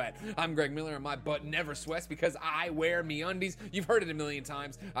butt sweat. I'm Greg Miller, and my butt never sweats because I wear MeUndies. You've heard it a million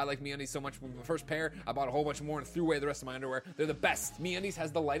times. I like MeUndies so much with my first pair, I bought a whole bunch more and threw away the rest of my underwear. They're the best. MeUndies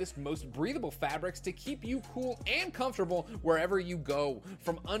has the lightest, most breathable fabrics to keep you cool and comfortable wherever you go.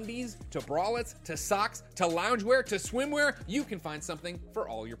 From undies to bralettes to socks to loungewear to swimwear, you can find something for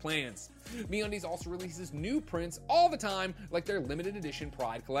all your plans. MeUndies also releases new prints all the time, like their limited edition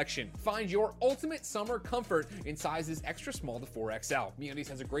Pride collection. Find your ultimate summer comfort in sizes extra small to 4XL. MeUndies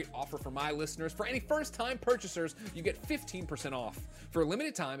has a great offer for my listeners. For any first-time purchasers, you get 15% off. For a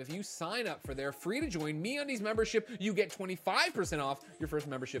limited time, if you sign up for their free-to-join MeUndies membership, you get 25% off your first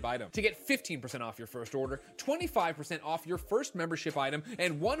membership item. To get 15% off your first order, 25% off your first membership item,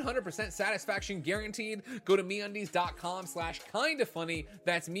 and 100% satisfaction guaranteed, go to MeUndies.com/kindafunny.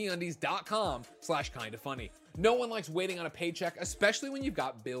 That's MeUndies.com/kindafunny. No one likes waiting on a paycheck, especially when you've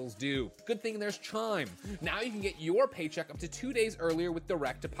got bills due. Good thing there's Chime. Now you can get your paycheck up to 2 days earlier with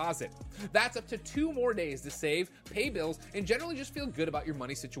direct deposit. That's up to 2 more days to save, pay bills, and generally just feel good about your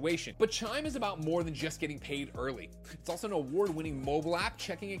money situation. But Chime is about more than just getting paid early. It's also an award-winning mobile app,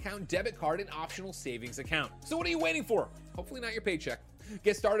 checking account, debit card, and optional savings account. So what are you waiting for? Hopefully not your paycheck.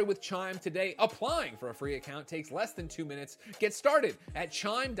 Get started with Chime today. Applying for a free account takes less than 2 minutes. Get started at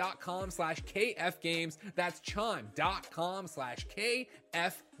chime.com/KFgames. That's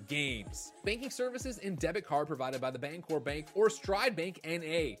chime.com/KFgames. Banking services and debit card provided by the Bancorp Bank or Stride Bank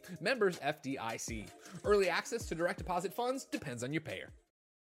N.A. Members FDIC. Early access to direct deposit funds depends on your payer.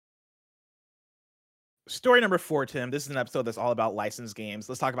 Story number 4, Tim. This is an episode that's all about licensed games.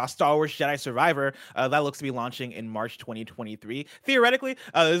 Let's talk about Star Wars Jedi Survivor. That looks to be launching in March 2023. Theoretically,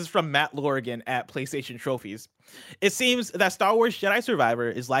 this is from Matt Lorigan at PlayStation Trophies. It seems that Star Wars Jedi Survivor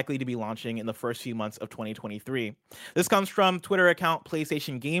is likely to be launching in the first few months of 2023. This comes from Twitter account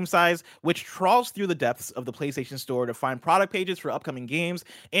PlayStation Game Size, which trawls through the depths of the PlayStation Store to find product pages for upcoming games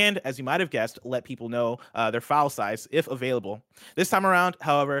and, as you might have guessed, let people know their file size if available. This time around,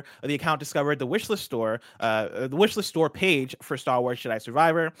 however, the account discovered the wishlist store page for Star Wars Jedi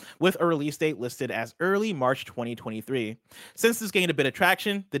Survivor with a release date listed as early March 2023. Since this gained a bit of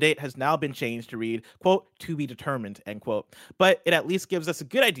traction, the date has now been changed to read, quote, to be determined, end quote. But it at least gives us a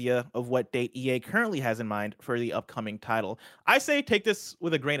good idea of what date EA currently has in mind for the upcoming title. I say take this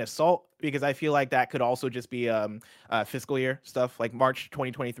with a grain of salt, because I feel like that could also just be fiscal year stuff. Like March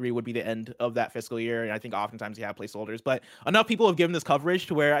 2023 would be the end of that fiscal year, and I think oftentimes you have placeholders. But enough people have given this coverage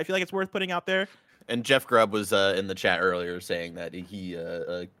to where I feel like it's worth putting out there. And Jeff Grubb was in the chat earlier saying that he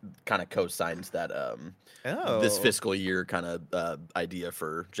kind of co-signs that this fiscal year kind of idea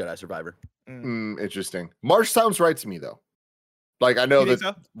for Jedi Survivor. Interesting. March sounds right to me, though. Like, I know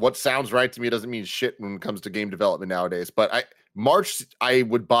that what sounds right to me doesn't mean shit when it comes to game development nowadays, but March, I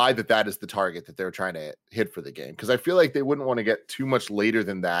would buy that is the target that they're trying to hit for the game, because I feel like they wouldn't want to get too much later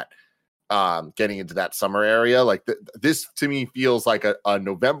than that, getting into that summer area. Like, this to me feels like a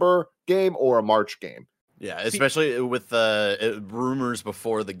November game or a March game. Yeah, especially with rumors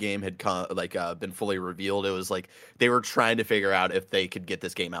before the game had been fully revealed. It was like they were trying to figure out if they could get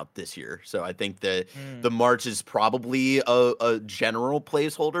this game out this year. So I think that the March is probably a general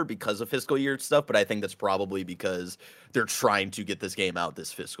placeholder because of fiscal year stuff, but I think that's probably because they're trying to get this game out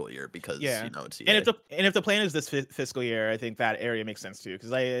this fiscal year because it's EA. And if the plan is this fiscal year, I think that area makes sense too,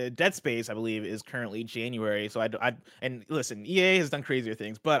 because Dead Space, I believe, is currently January. So and listen, EA has done crazier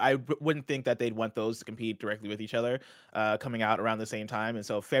things, but I wouldn't think that they'd want those to compete directly with each other, coming out around the same time. And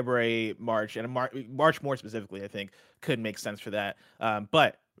so February, March, and March more specifically, I think could make sense for that.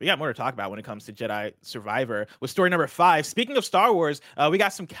 But we got more to talk about when it comes to Jedi Survivor with story number 5. Speaking of Star Wars, we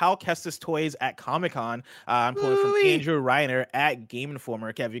got some Cal Kestis toys at Comic-Con. I'm pulling from Andrew Reiner at Game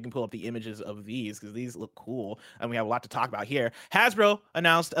Informer. Kev, you can pull up the images of these because these look cool, and we have a lot to talk about here. Hasbro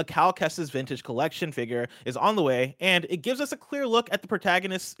announced a Cal Kestis Vintage Collection figure is on the way, and it gives us a clear look at the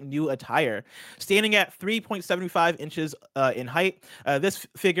protagonist's new attire. Standing at 3.75 inches in height, this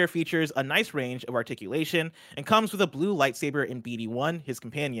figure features a nice range of articulation and comes with a blue lightsaber in BD1, his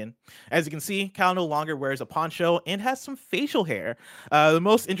companion. As you can see, Cal no longer wears a poncho and has some facial hair. The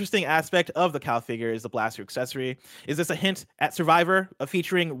most interesting aspect of the Cal figure is the blaster accessory. Is this a hint at Survivor,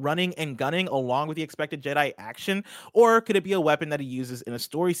 featuring running and gunning along with the expected Jedi action? Or could it be a weapon that he uses in a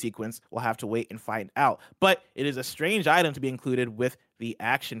story sequence? We'll have to wait and find out. But it is a strange item to be included with the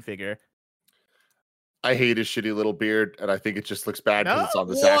action figure. I hate his shitty little beard, and I think it just looks bad because it's on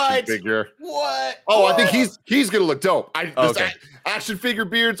this action figure. What? Oh, I think he's gonna look dope. Action figure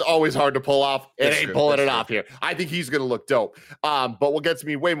beard's always hard to pull off. It ain't pulling it off here. I think he's gonna look dope. But what gets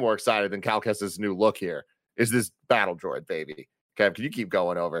me way more excited than Cal Kestis' new look here is this battle droid, baby. Kev, can you keep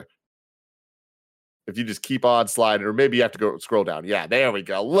going over? If you just keep on sliding, or maybe you have to go scroll down. Yeah, there we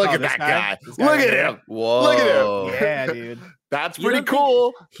go. Look at that guy. Look at him. Whoa. Look at him. Yeah, dude. That's pretty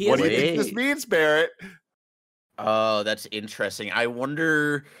cool. What do you think this means, Barrett? Oh, that's interesting. I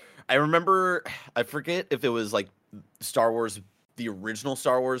remember, I forget if it was like Star Wars, the original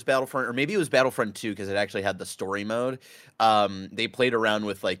Star Wars Battlefront, or maybe it was Battlefront 2 because it actually had the story mode. They played around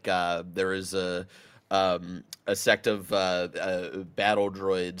with like, there is a sect of battle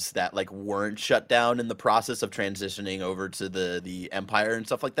droids that like weren't shut down in the process of transitioning over to the Empire and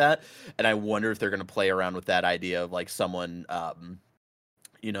stuff like that. And I wonder if they're going to play around with that idea of like someone,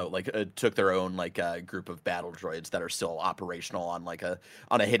 took their own like group of battle droids that are still operational on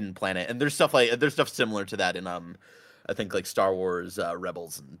a hidden planet. And there's stuff similar to that in I think like Star Wars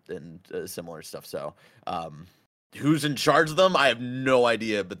Rebels and similar stuff. So who's in charge of them? I have no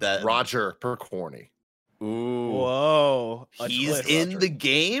idea. But that Roger Percorny. Ooh. Whoa. He's in the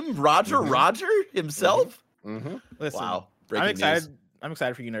game? Roger himself? Listen, wow. I'm excited. News. I'm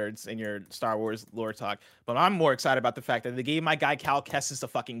excited for you nerds in your Star Wars lore talk, but I'm more excited about the fact that they gave my guy Cal Kestis a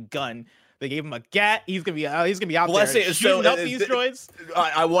fucking gun. They gave him a gat. He's gonna be out there shooting up these droids.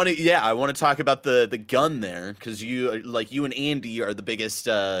 I want to talk about the gun there, because you and Andy are the biggest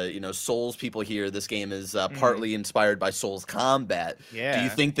Souls people here. This game is partly inspired by Souls combat. Yeah. Do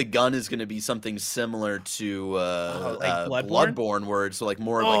you think the gun is going to be something similar to Bloodborne, where it's like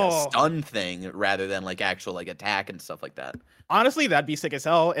more of like a stun thing rather than like actual like attack and stuff like that? Honestly, that'd be sick as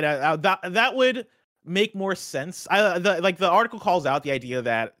hell, and that would make more sense. The article calls out the idea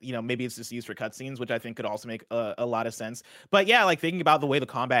that maybe it's just used for cutscenes, which I think could also make a lot of sense. But yeah, like thinking about the way the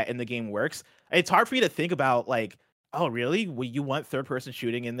combat in the game works, it's hard for you to think about like, oh really? Well, you want third person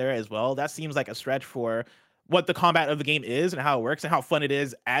shooting in there as well? That seems like a stretch for what the combat of the game is and how it works and how fun it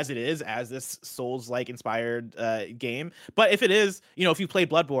is as this Souls-like inspired game. But if it is, if you played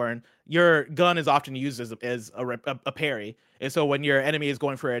Bloodborne, your gun is often used as a parry. And so when your enemy is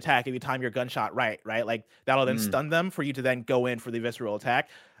going for an attack, if you time your gunshot right, like that'll then stun them for you to then go in for the visceral attack.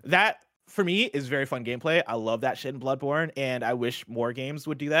 That, for me, is very fun gameplay. I love that shit in Bloodborne, and I wish more games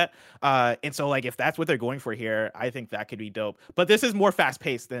would do that. And so, like, if that's what they're going for here, I think that could be dope. But this is more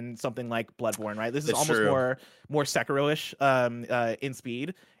fast-paced than something like Bloodborne, right? This is almost more Sekiro-ish in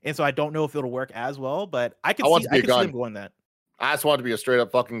speed. And so I don't know if it'll work as well, but I could see them going that. I just want it to be a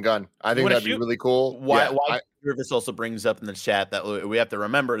straight-up fucking gun. I think that'd be really cool. Why this also brings up in the chat that we have to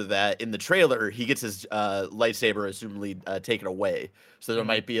remember that in the trailer, he gets his lightsaber assumedly taken away. So there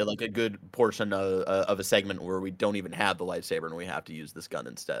might be a good portion of a segment where we don't even have the lightsaber and we have to use this gun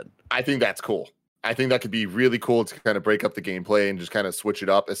instead. I think that's cool. I think that could be really cool to kind of break up the gameplay and just kind of switch it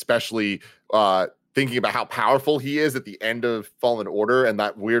up, especially thinking about how powerful he is at the end of Fallen Order and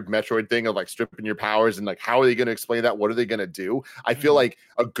that weird Metroid thing of like stripping your powers and like, how are they going to explain that? What are they going to do? I feel like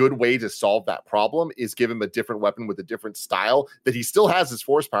a good way to solve that problem is give him a different weapon with a different style, that he still has his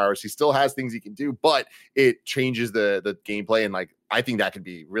force powers. He still has things he can do, but it changes the gameplay. And like, I think that could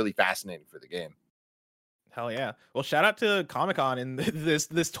be really fascinating for the game. Hell yeah. Well, shout out to Comic-Con and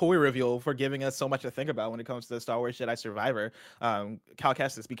this toy reveal for giving us so much to think about when it comes to the Star Wars Jedi Survivor. Cal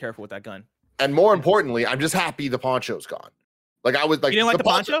Kestis, be careful with that gun. And more importantly, I'm just happy the poncho's gone. Like I was like, you didn't like the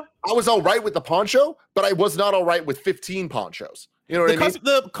poncho? I was all right with the poncho, but I was not all right with 15 ponchos. You know what I mean?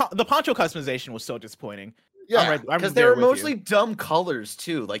 The poncho customization was so disappointing. Yeah, because they were mostly dumb colors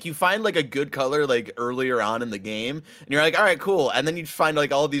too. Like you find like a good color like earlier on in the game, and you're like, all right, cool. And then you find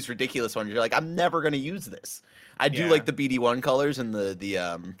like all these ridiculous ones. You're like, I'm never gonna use this. I do like the BD1 colors and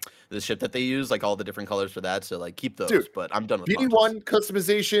the ship that they use, like all the different colors for that. So like keep those. Dude, but I'm done with BD1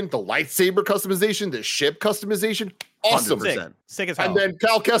 customization, the lightsaber customization, the ship customization. Awesome. Sick as hell. And then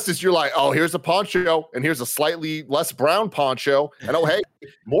Cal Kestis, you're like, oh, here's a poncho, and here's a slightly less brown poncho. And oh, hey,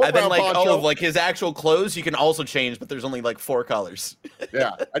 more and brown then, like, poncho. Oh, like his actual clothes, you can also change, but there's only like 4 colors.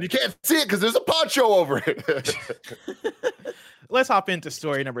 Yeah, and you can't see it because there's a poncho over it. Let's hop into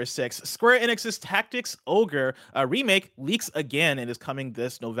story number 6. Square Enix's Tactics Ogre remake leaks again and is coming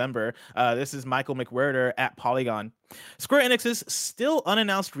this November. This is Michael McWhirter at Polygon. Square Enix's still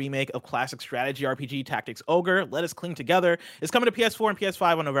unannounced remake of classic strategy RPG Tactics Ogre, Let Us Cling Together, is coming to PS4 and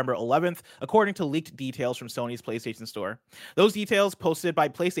PS5 on November 11th, according to leaked details from Sony's PlayStation Store. Those details, posted by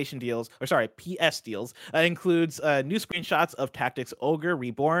PS Deals, includes new screenshots of Tactics Ogre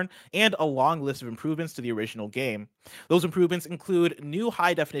Reborn and a long list of improvements to the original game. Those improvements include new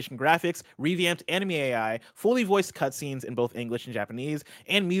high-definition graphics, revamped anime AI, fully voiced cutscenes in both English and Japanese,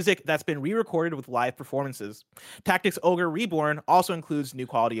 and music that's been re-recorded with live performances. Tactics Ogre Reborn also includes new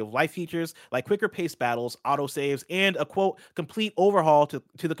quality of life features like quicker paced battles, autosaves, and a, quote, complete overhaul to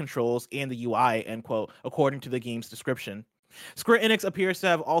the controls and the UI, end quote, according to the game's description. Square Enix appears to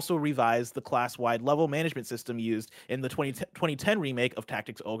have also revised the class-wide level management system used in the 2010 remake of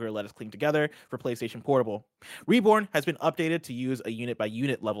Tactics Ogre Let Us Cling Together for PlayStation Portable. Reborn has been updated to use a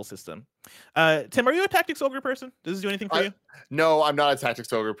unit-by-unit level system. Tim, are you a Tactics Ogre person? Does this do anything for you? No, I'm not a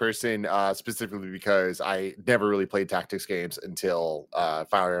Tactics Ogre person, specifically because I never really played tactics games until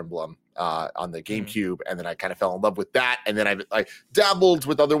Fire Emblem on the GameCube, and then I kind of fell in love with that, and then I dabbled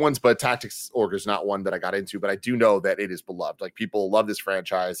with other ones, but Tactics Ogre is not one that I got into, but I do know that it is beloved. Like, people love this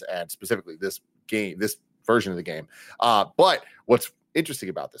franchise, and specifically this game, this version of the game. But what's interesting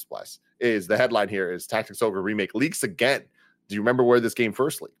about this, Bless, is the headline here is Tactics Ogre Remake leaks again. Do you remember where this game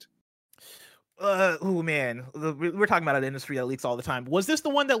first leaked? Oh man, we're talking about an industry that leaks all the time. Was this the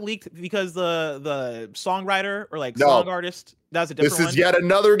one that leaked because the songwriter or song artist? That's a different one. This is yet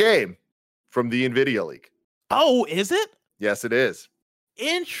another game from the NVIDIA leak. Oh, is it? Yes, it is.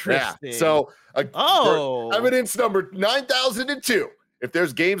 Interesting. Yeah. So, evidence number 9002. If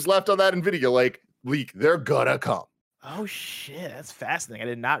there's games left on that NVIDIA leak, they're gonna come. Oh shit, that's fascinating. I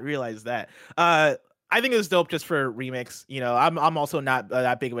did not realize that. I think it was dope just for remakes. You know, I'm also not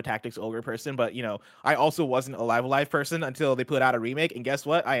that big of a Tactics Ogre person, but you know, I also wasn't a Live Alive person until they put out a remake. And guess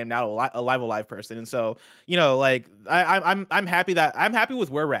what? I am now a Live Alive person. And so, you know, like I'm happy with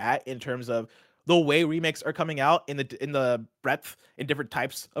where we're at in terms of the way remakes are coming out in the breadth in different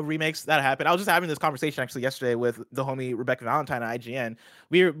types of remakes that happen. I was just having this conversation actually yesterday with the homie Rebecca Valentine at IGN.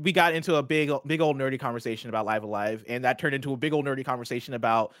 We got into a big old nerdy conversation about Live Alive, and that turned into a big old nerdy conversation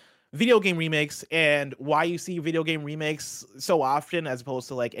about video game remakes and why you see video game remakes so often as opposed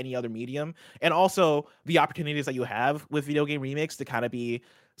to like any other medium, and also the opportunities that you have with video game remakes to kind of be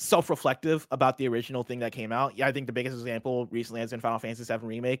self-reflective about the original thing that came out. Yeah, I think the biggest example recently has been Final Fantasy VII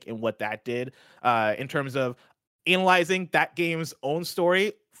Remake and what that did in terms of analyzing that game's own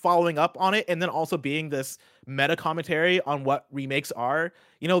story, following up on it, and then also being this meta commentary on what remakes are.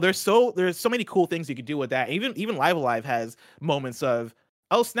 You know, there's so many cool things you could do with that. Even Live Alive has moments of,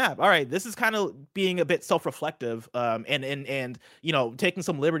 oh snap, all right, this is kind of being a bit self-reflective, and you know, taking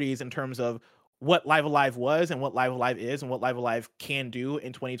some liberties in terms of what Live Alive was and what Live Alive is and what Live Alive can do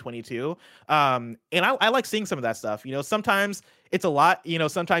in 2022. And I like seeing some of that stuff. You know, sometimes it's a lot. You know,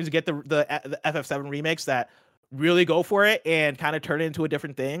 sometimes you get the FF7 remakes that really go for it and kind of turn it into a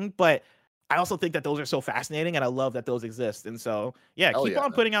different thing. But I also think that those are so fascinating, and I love that those exist. And so, yeah, keep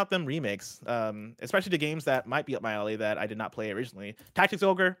on putting out them remakes, especially the games that might be up my alley that I did not play originally. Tactics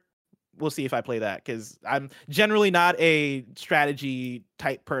Ogre, we'll see if I play that, because I'm generally not a strategy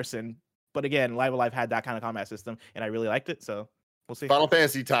type person. But again, Live Alive had that kind of combat system, and I really liked it. So we'll see. Final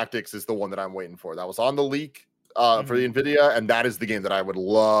Fantasy Tactics is the one that I'm waiting for. That was on the leak for the NVIDIA, and that is the game that I would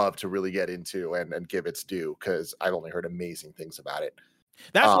love to really get into and give its due, because I've only heard amazing things about it.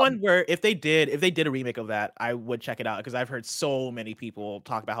 That's one where if they did a remake of that, I would check it out, because I've heard so many people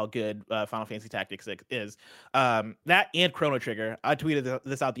talk about how good Final Fantasy Tactics is. That and Chrono Trigger. I tweeted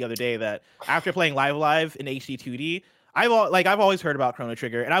this out the other day that after playing Live Alive in HD 2D, I've always heard about Chrono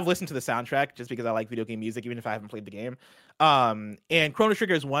Trigger, and I've listened to the soundtrack just because I like video game music, even if I haven't played the game. And Chrono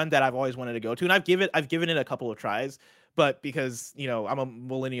Trigger is one that I've always wanted to go to, and I've given it a couple of tries. But because, you know, I'm a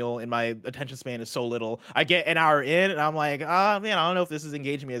millennial and my attention span is so little, I get an hour in and I'm like, man, I don't know if this is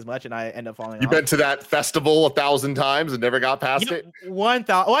engaging me as much, and I end up falling off. You've been to that festival 1,000 times and never got past it?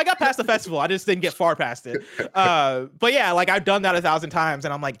 1,000. Well, I got past the festival. I just didn't get far past it. But yeah, like I've done that 1,000 times,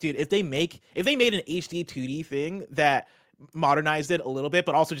 and I'm like, dude, if they made an HD 2D thing that modernized it a little bit,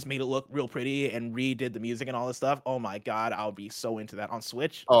 but also just made it look real pretty and redid the music and all this stuff, oh my god, I'll be so into that on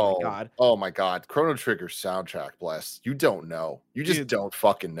Switch. Oh my god, Chrono Trigger soundtrack, bless. You don't know. You just don't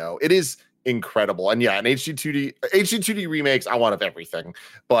fucking know. It is incredible. And yeah, an HD 2D remakes, I want of everything.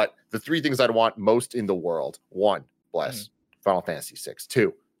 But the three things I'd want most in the world: 1, bless, Final Fantasy 6.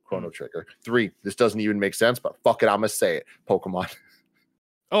 2, Chrono Trigger. 3, this doesn't even make sense, but fuck it, I'm gonna say it: Pokemon.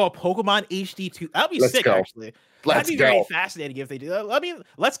 Oh, a Pokemon HD 2. That'd be sick, actually. That'd be very fascinating if they do that. I mean,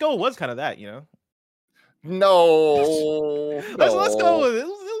 Let's Go was kind of that, you know? No. Let's Go.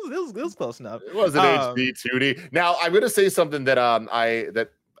 It was close enough. It was an HD 2D. Now, I'm going to say something that I'm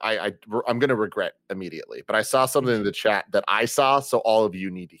going to regret immediately, but I saw something in the chat that I saw, so all of you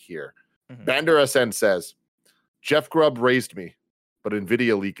need to hear. Bander SN says, Jeff Grubb raised me, but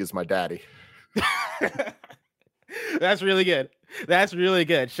NVIDIA leak is my daddy. That's really good. That's really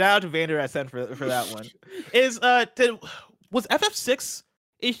good. Shout out to Vander SN for that one. Was FF6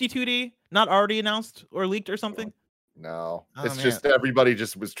 HD 2D not already announced or leaked or something? No. It's just everybody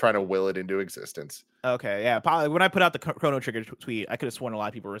just was trying to will it into existence. Okay, yeah. Probably when I put out the Chrono Trigger tweet, I could have sworn a lot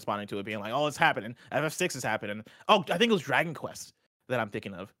of people were responding to it, being like, "Oh, it's happening. FF6 is happening." Oh, I think it was Dragon Quest that I'm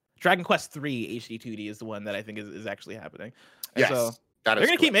thinking of. Dragon Quest 3 HD 2D is the one that I think is actually happening. And yes. So they're going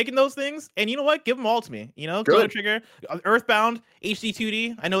to keep making those things. And you know what? Give them all to me. You know, Chrono Trigger, Earthbound, HD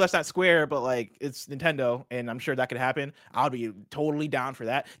 2D. I know that's not Square, but like it's Nintendo, and I'm sure that could happen. I'll be totally down for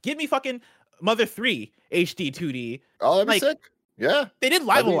that. Give me fucking Mother 3 HD 2D. Oh, that'd be sick. Yeah. They did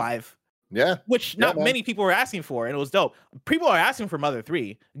Live Alive. Yeah. Which not many people were asking for, and it was dope. People are asking for Mother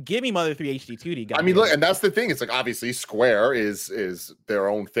 3. Give me Mother 3 HD 2D. I mean, look, and that's the thing. It's like, obviously, Square is their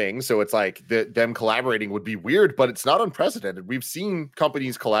own thing. So it's like them collaborating would be weird, but it's not unprecedented. We've seen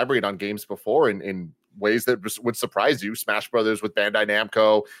companies collaborate on games before in ways that would surprise you. Smash Brothers with Bandai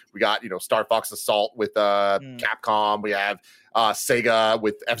Namco. We got, Star Fox Assault with Capcom. We have Sega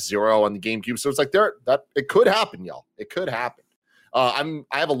with F-Zero on the GameCube. So it's like that it could happen, y'all. It could happen. I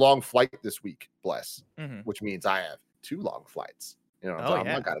have a long flight this week, bless, which means I have 2 long flights. I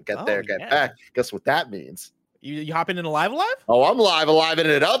gotta get there, get back. Guess what that means? You hopping in Alive? Oh, I'm living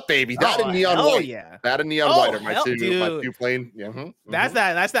it up, baby. That and Neon White. Yeah. That and Neon White are my two plane. Yeah. That's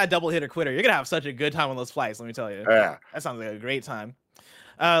that double hitter quitter. You're gonna have such a good time on those flights, let me tell you. Yeah. That sounds like a great time.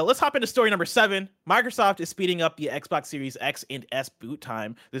 Let's hop into story number 7. Microsoft is speeding up the Xbox Series X and S boot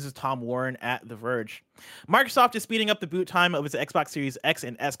time. This is Tom Warren at The Verge. Microsoft is speeding up the boot time of its Xbox Series X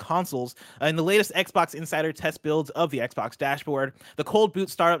and S consoles. In the latest Xbox Insider test builds of the Xbox dashboard, the cold boot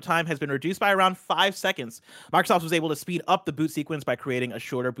startup time has been reduced by around 5 seconds. Microsoft was able to speed up the boot sequence by creating a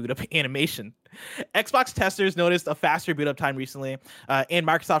shorter boot up animation. Xbox testers noticed a faster boot up time recently, and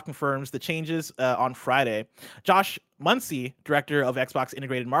Microsoft confirms the changes on Friday. Josh Muncy, director of Xbox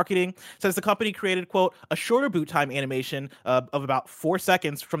Integrated Marketing, says the company created, quote, a shorter boot time animation of about 4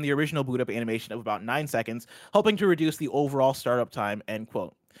 seconds from the original boot up animation of about 9 seconds, helping to reduce the overall startup time, end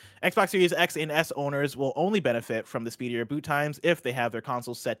quote. Xbox Series X and S owners will only benefit from the speedier boot times if they have their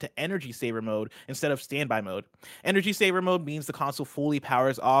consoles set to energy saver mode instead of standby mode. Energy saver mode means the console fully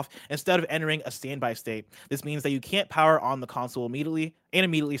powers off instead of entering a standby state. This means that you can't power on the console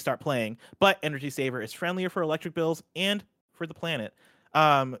immediately start playing, but energy saver is friendlier for electric bills and for the planet.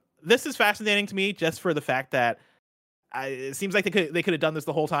 This is fascinating to me just for the fact that it seems like they could have done this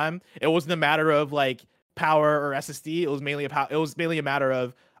the whole time. It wasn't a matter of like power or SSD. It was mainly a matter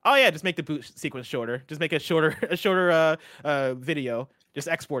of, oh yeah, just make the boot sequence shorter. Just make a shorter video. Just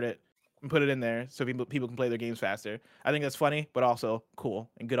export it and put it in there so people can play their games faster. I think that's funny, but also cool,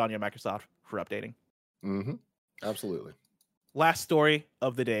 and good on you, Microsoft, for updating. Absolutely. Last story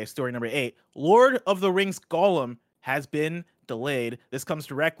of the day, story number 8. Lord of the Rings Gollum has been delayed. This comes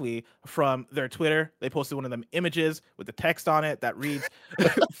directly from their Twitter. They posted one of them images with the text on it that reads,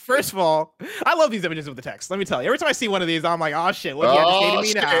 first of all, I love these images with the text. Let me tell you, every time I see one of these, I'm like, oh shit, what's happening to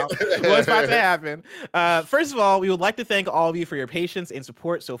me now? What's about to happen? First of all, we would like to thank all of you for your patience and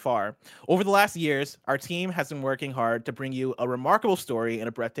support so far. Over the last years, our team has been working hard to bring you a remarkable story in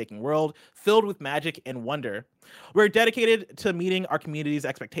a breathtaking world filled with magic and wonder. We're dedicated to meeting our community's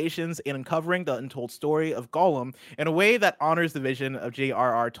expectations and uncovering the untold story of Gollum in a way that honors the vision of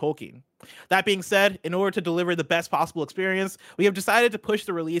J.R.R. Tolkien. That being said, in order to deliver the best possible experience, we have decided to push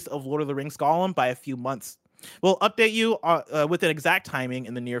the release of Lord of the Rings Gollum by a few months. We'll update you with an exact timing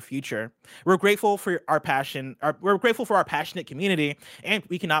in the near future. We're grateful for our passionate community, and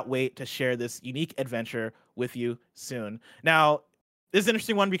we cannot wait to share this unique adventure with you soon. Now, this is an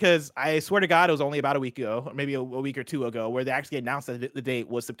interesting one because I swear to God, it was only about a week ago, or maybe a week or two ago, where they actually announced that the date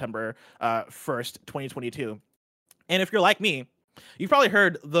was September 1st, 2022. And if you're like me, you've probably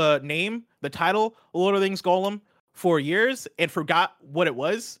heard the name, the title, Lord of the Rings Gollum, for years and forgot what it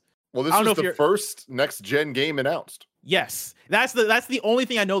was. Well, this was the first next-gen game announced. Yes, that's the only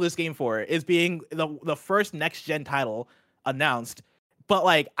thing I know this game for, is being the first next-gen title announced. But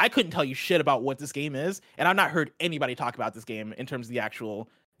like, I couldn't tell you shit about what this game is, and I've not heard anybody talk about this game in terms of the actual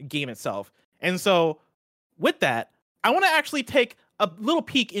game itself. And so, with that, I want to actually take a little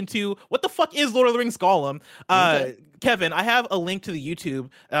peek into what the fuck is Lord of the Rings Gollum. Okay. Kevin, I have a link to the YouTube.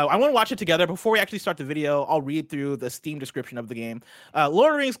 I want to watch it together. Before we actually start the video, I'll read through the Steam description of the game.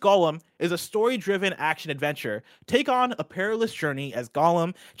 Lord of the Rings Gollum is a story-driven action-adventure. Take on a perilous journey as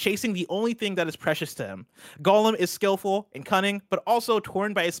Gollum, chasing the only thing that is precious to him. Gollum is skillful and cunning, but also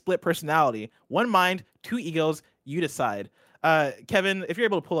torn by a split personality. One mind, two egos, you decide. Kevin, if you're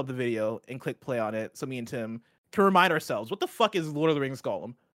able to pull up the video and click play on it so me and Tim can remind ourselves, what the fuck is Lord of the Rings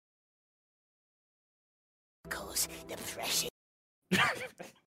Gollum? The precious.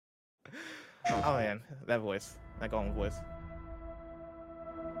 Oh man, that voice. That Gollum voice.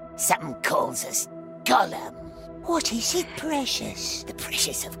 Something calls us Gollum. What is it, precious? The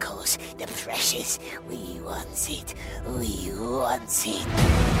precious, of course. The precious. We want it. We want it.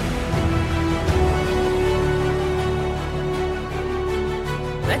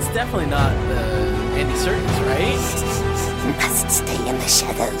 That's definitely not Andy Serkis, right? Must stay in the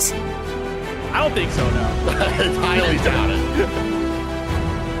shadows. I don't think so, no. I highly doubt it.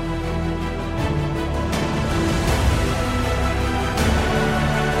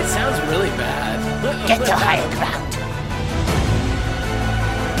 It sounds really bad. Get to higher ground.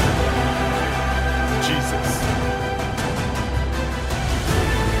 Jesus.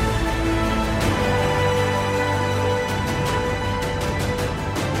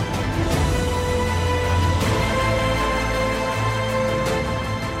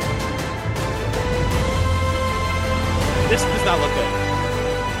 This does not look good.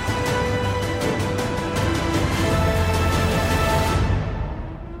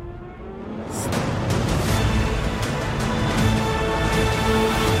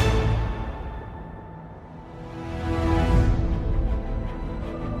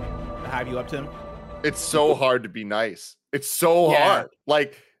 Have you up, Tim? It's so hard to be nice. It's so hard.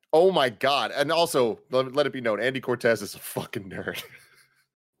 Like, oh my God. And also, let it be known, Andy Cortez is a fucking nerd.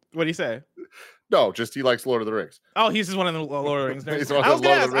 What do you say? No, just he likes Lord of the Rings. Oh, he's just one of the Lord of the Rings nerds. He's one of the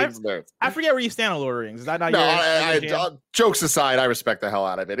Lord of the Rings nerds. I forget where you stand on Lord of the Rings. Is that not your jokes aside, I respect the hell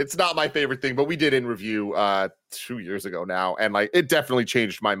out of it. It's not my favorite thing, but we did in review 2 years ago now, and like it definitely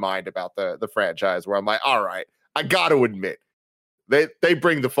changed my mind about the franchise. Where I'm like, all right, I got to admit, they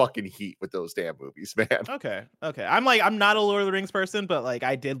bring the fucking heat with those damn movies, man. Okay. I'm not a Lord of the Rings person, but like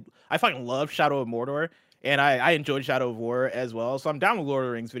I fucking love Shadow of Mordor. And I enjoyed Shadow of War as well. So I'm down with Lord of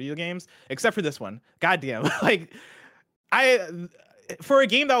the Rings video games, except for this one. Goddamn. Like, for a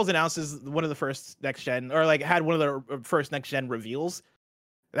game that was announced as one of the first next gen, or like had one of the first next gen reveals,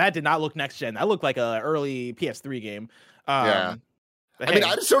 that did not look next gen. That looked like a early PS3 game. Yeah. I mean,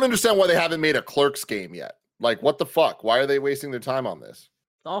 I just don't understand why they haven't made a Clerks game yet. Like, what the fuck? Why are they wasting their time on this?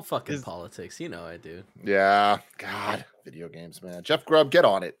 All fucking politics. You know I do. Yeah. God. Video games, man. Jeff Grubb, get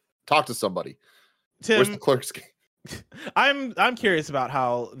on it. Talk to somebody. Tim, where's the Clerks game? I'm curious about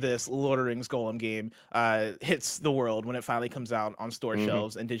how this Lord of the Rings Golem game hits the world when it finally comes out on store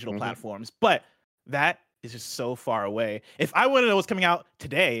shelves and digital platforms. But that is just so far away. If I want to know what's coming out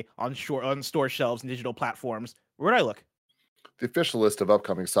today on store shelves and digital platforms, where would I look? The official list of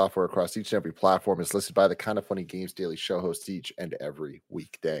upcoming software across each and every platform is listed by the Kind of Funny Games Daily show hosts each and every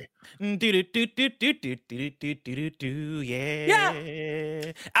weekday. Yeah.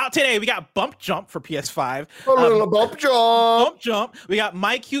 Out today, we got Bump Jump for PS5. Bump Jump. We got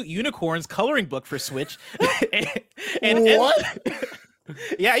My Cute Unicorns coloring book for Switch. and what?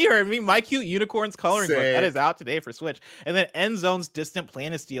 Yeah, you heard me. My Cute Unicorns coloring book. That is out today for Switch. And then End Zone's Distant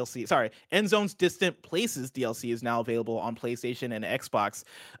Places DLC is now available on PlayStation and Xbox.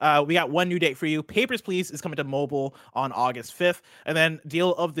 We got one new date for you. Papers, Please is coming to mobile on August 5th. And then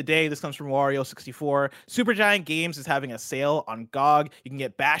deal of the day, this comes from Wario64. Supergiant Games is having a sale on GOG. You can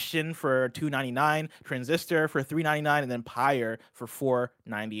get Bastion for $2.99, Transistor for $3.99, and then Pyre for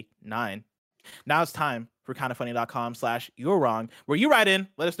 $4.99. Now it's time for kindoffunny.com/you're wrong, where you write in,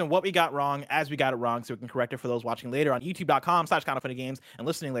 let us know what we got wrong as we got it wrong, so we can correct it for those watching later on youtube.com/kindoffunnygames and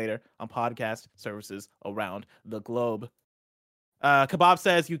listening later on podcast services around the globe. Kebab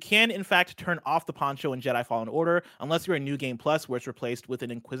says you can in fact turn off the poncho in Jedi Fallen Order unless you're a New Game Plus, where it's replaced with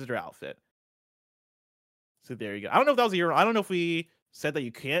an Inquisitor outfit. So there you go. I don't know if that was I don't know if we said that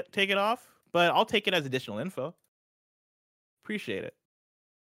you can't take it off, but I'll take it as additional info. Appreciate it.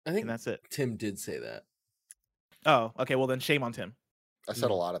 I think and that's it. Tim did say that. Oh, okay. Well, then shame on Tim. I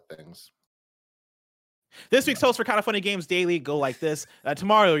said a lot of things. This week's host for Kind of Funny Games Daily go like this.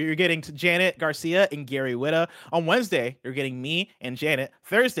 Tomorrow, you're getting Janet Garcia and Gary Whitta. On Wednesday, you're getting me and Janet.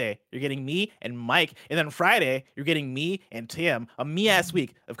 Thursday, you're getting me and Mike. And then Friday, you're getting me and Tim. A me-ass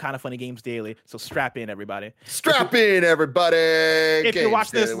week of Kind of Funny Games Daily. So strap in, everybody. Strap in, everybody. If you're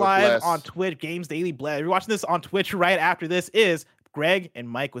watching this live on Twitch, Games Daily Bless. If you're watching this on Twitch right after this is Greg and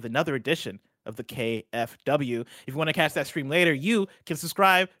Mike with another edition of the KFW. If you want to catch that stream later, you can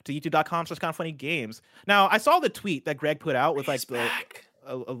subscribe to youtube.com/kindoffunnygames. Now, I saw the tweet that Greg put out with like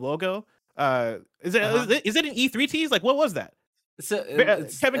a logo. Is it an E3 tease? Like, what was that?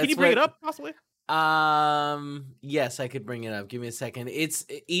 Kevin, can you bring it up possibly? Yes, I could bring it up. Give me a second. It's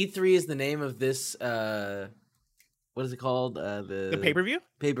E3 is the name of this. What is it called? The pay-per-view?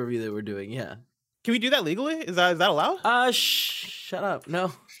 Pay-per-view that we're doing. Yeah. Can we do that legally? Is that allowed? Shut up.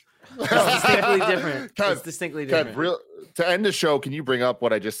 No. It's distinctly different. It's distinctly different. To end the show, can you bring up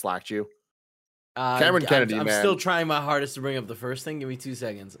what I just slacked you? Cameron Kennedy, I'm man. still trying my hardest to bring up the first thing. Give me 2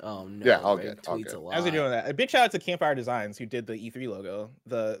 seconds. Oh no. Yeah, I'll get. As you're doing that, a big shout out to Campfire Designs who did the E3 logo,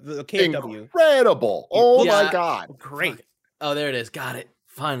 the KFW. Incredible! Oh my god, great. Oh, there it is. Got it.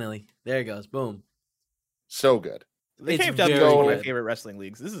 Finally, there it goes. Boom. So good. The KFW is one of my favorite wrestling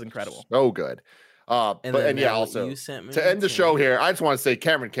leagues. This is incredible. So good. Also to end the show here, I just want to say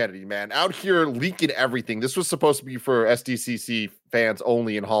Cameron Kennedy, man, out here leaking everything. This was supposed to be for SDCC fans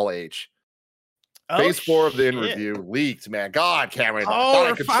only in Hall H. Phase 4 of the in review leaked, man. God, Cameron.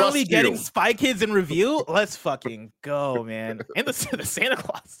 Oh, we're finally getting Spy Kids in review. Let's fucking go, man. And the Santa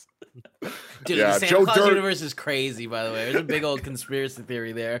Claus. Dude, the Santa Claus universe is crazy, by the way. There's a big old conspiracy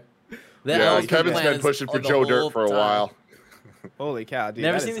theory there. Kevin's been pushing for Joe Dirt for a while. Holy cow, dude.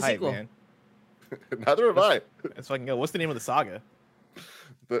 Never seen the sequel. Man. Neither have I. Let's fucking go. What's the name of the saga?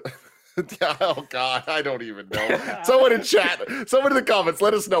 Oh God, I don't even know. Someone in chat, someone in the comments,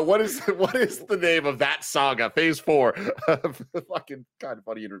 let us know what is the name of that saga, Phase 4 of the fucking Kind of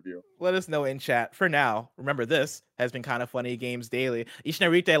Funny interview. Let us know in chat. For now, remember this has been Kind of Funny Games Daily, each and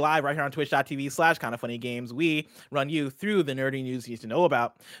every weekday live right here on twitch.tv/kindoffunnygames. We run you through the nerdy news you need to know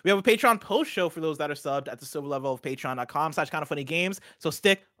about. We have a Patreon post show for those that are subbed at the silver level of patreon.com/kindoffunnygames. So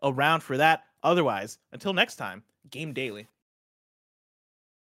stick around for that. Otherwise, until next time, game daily.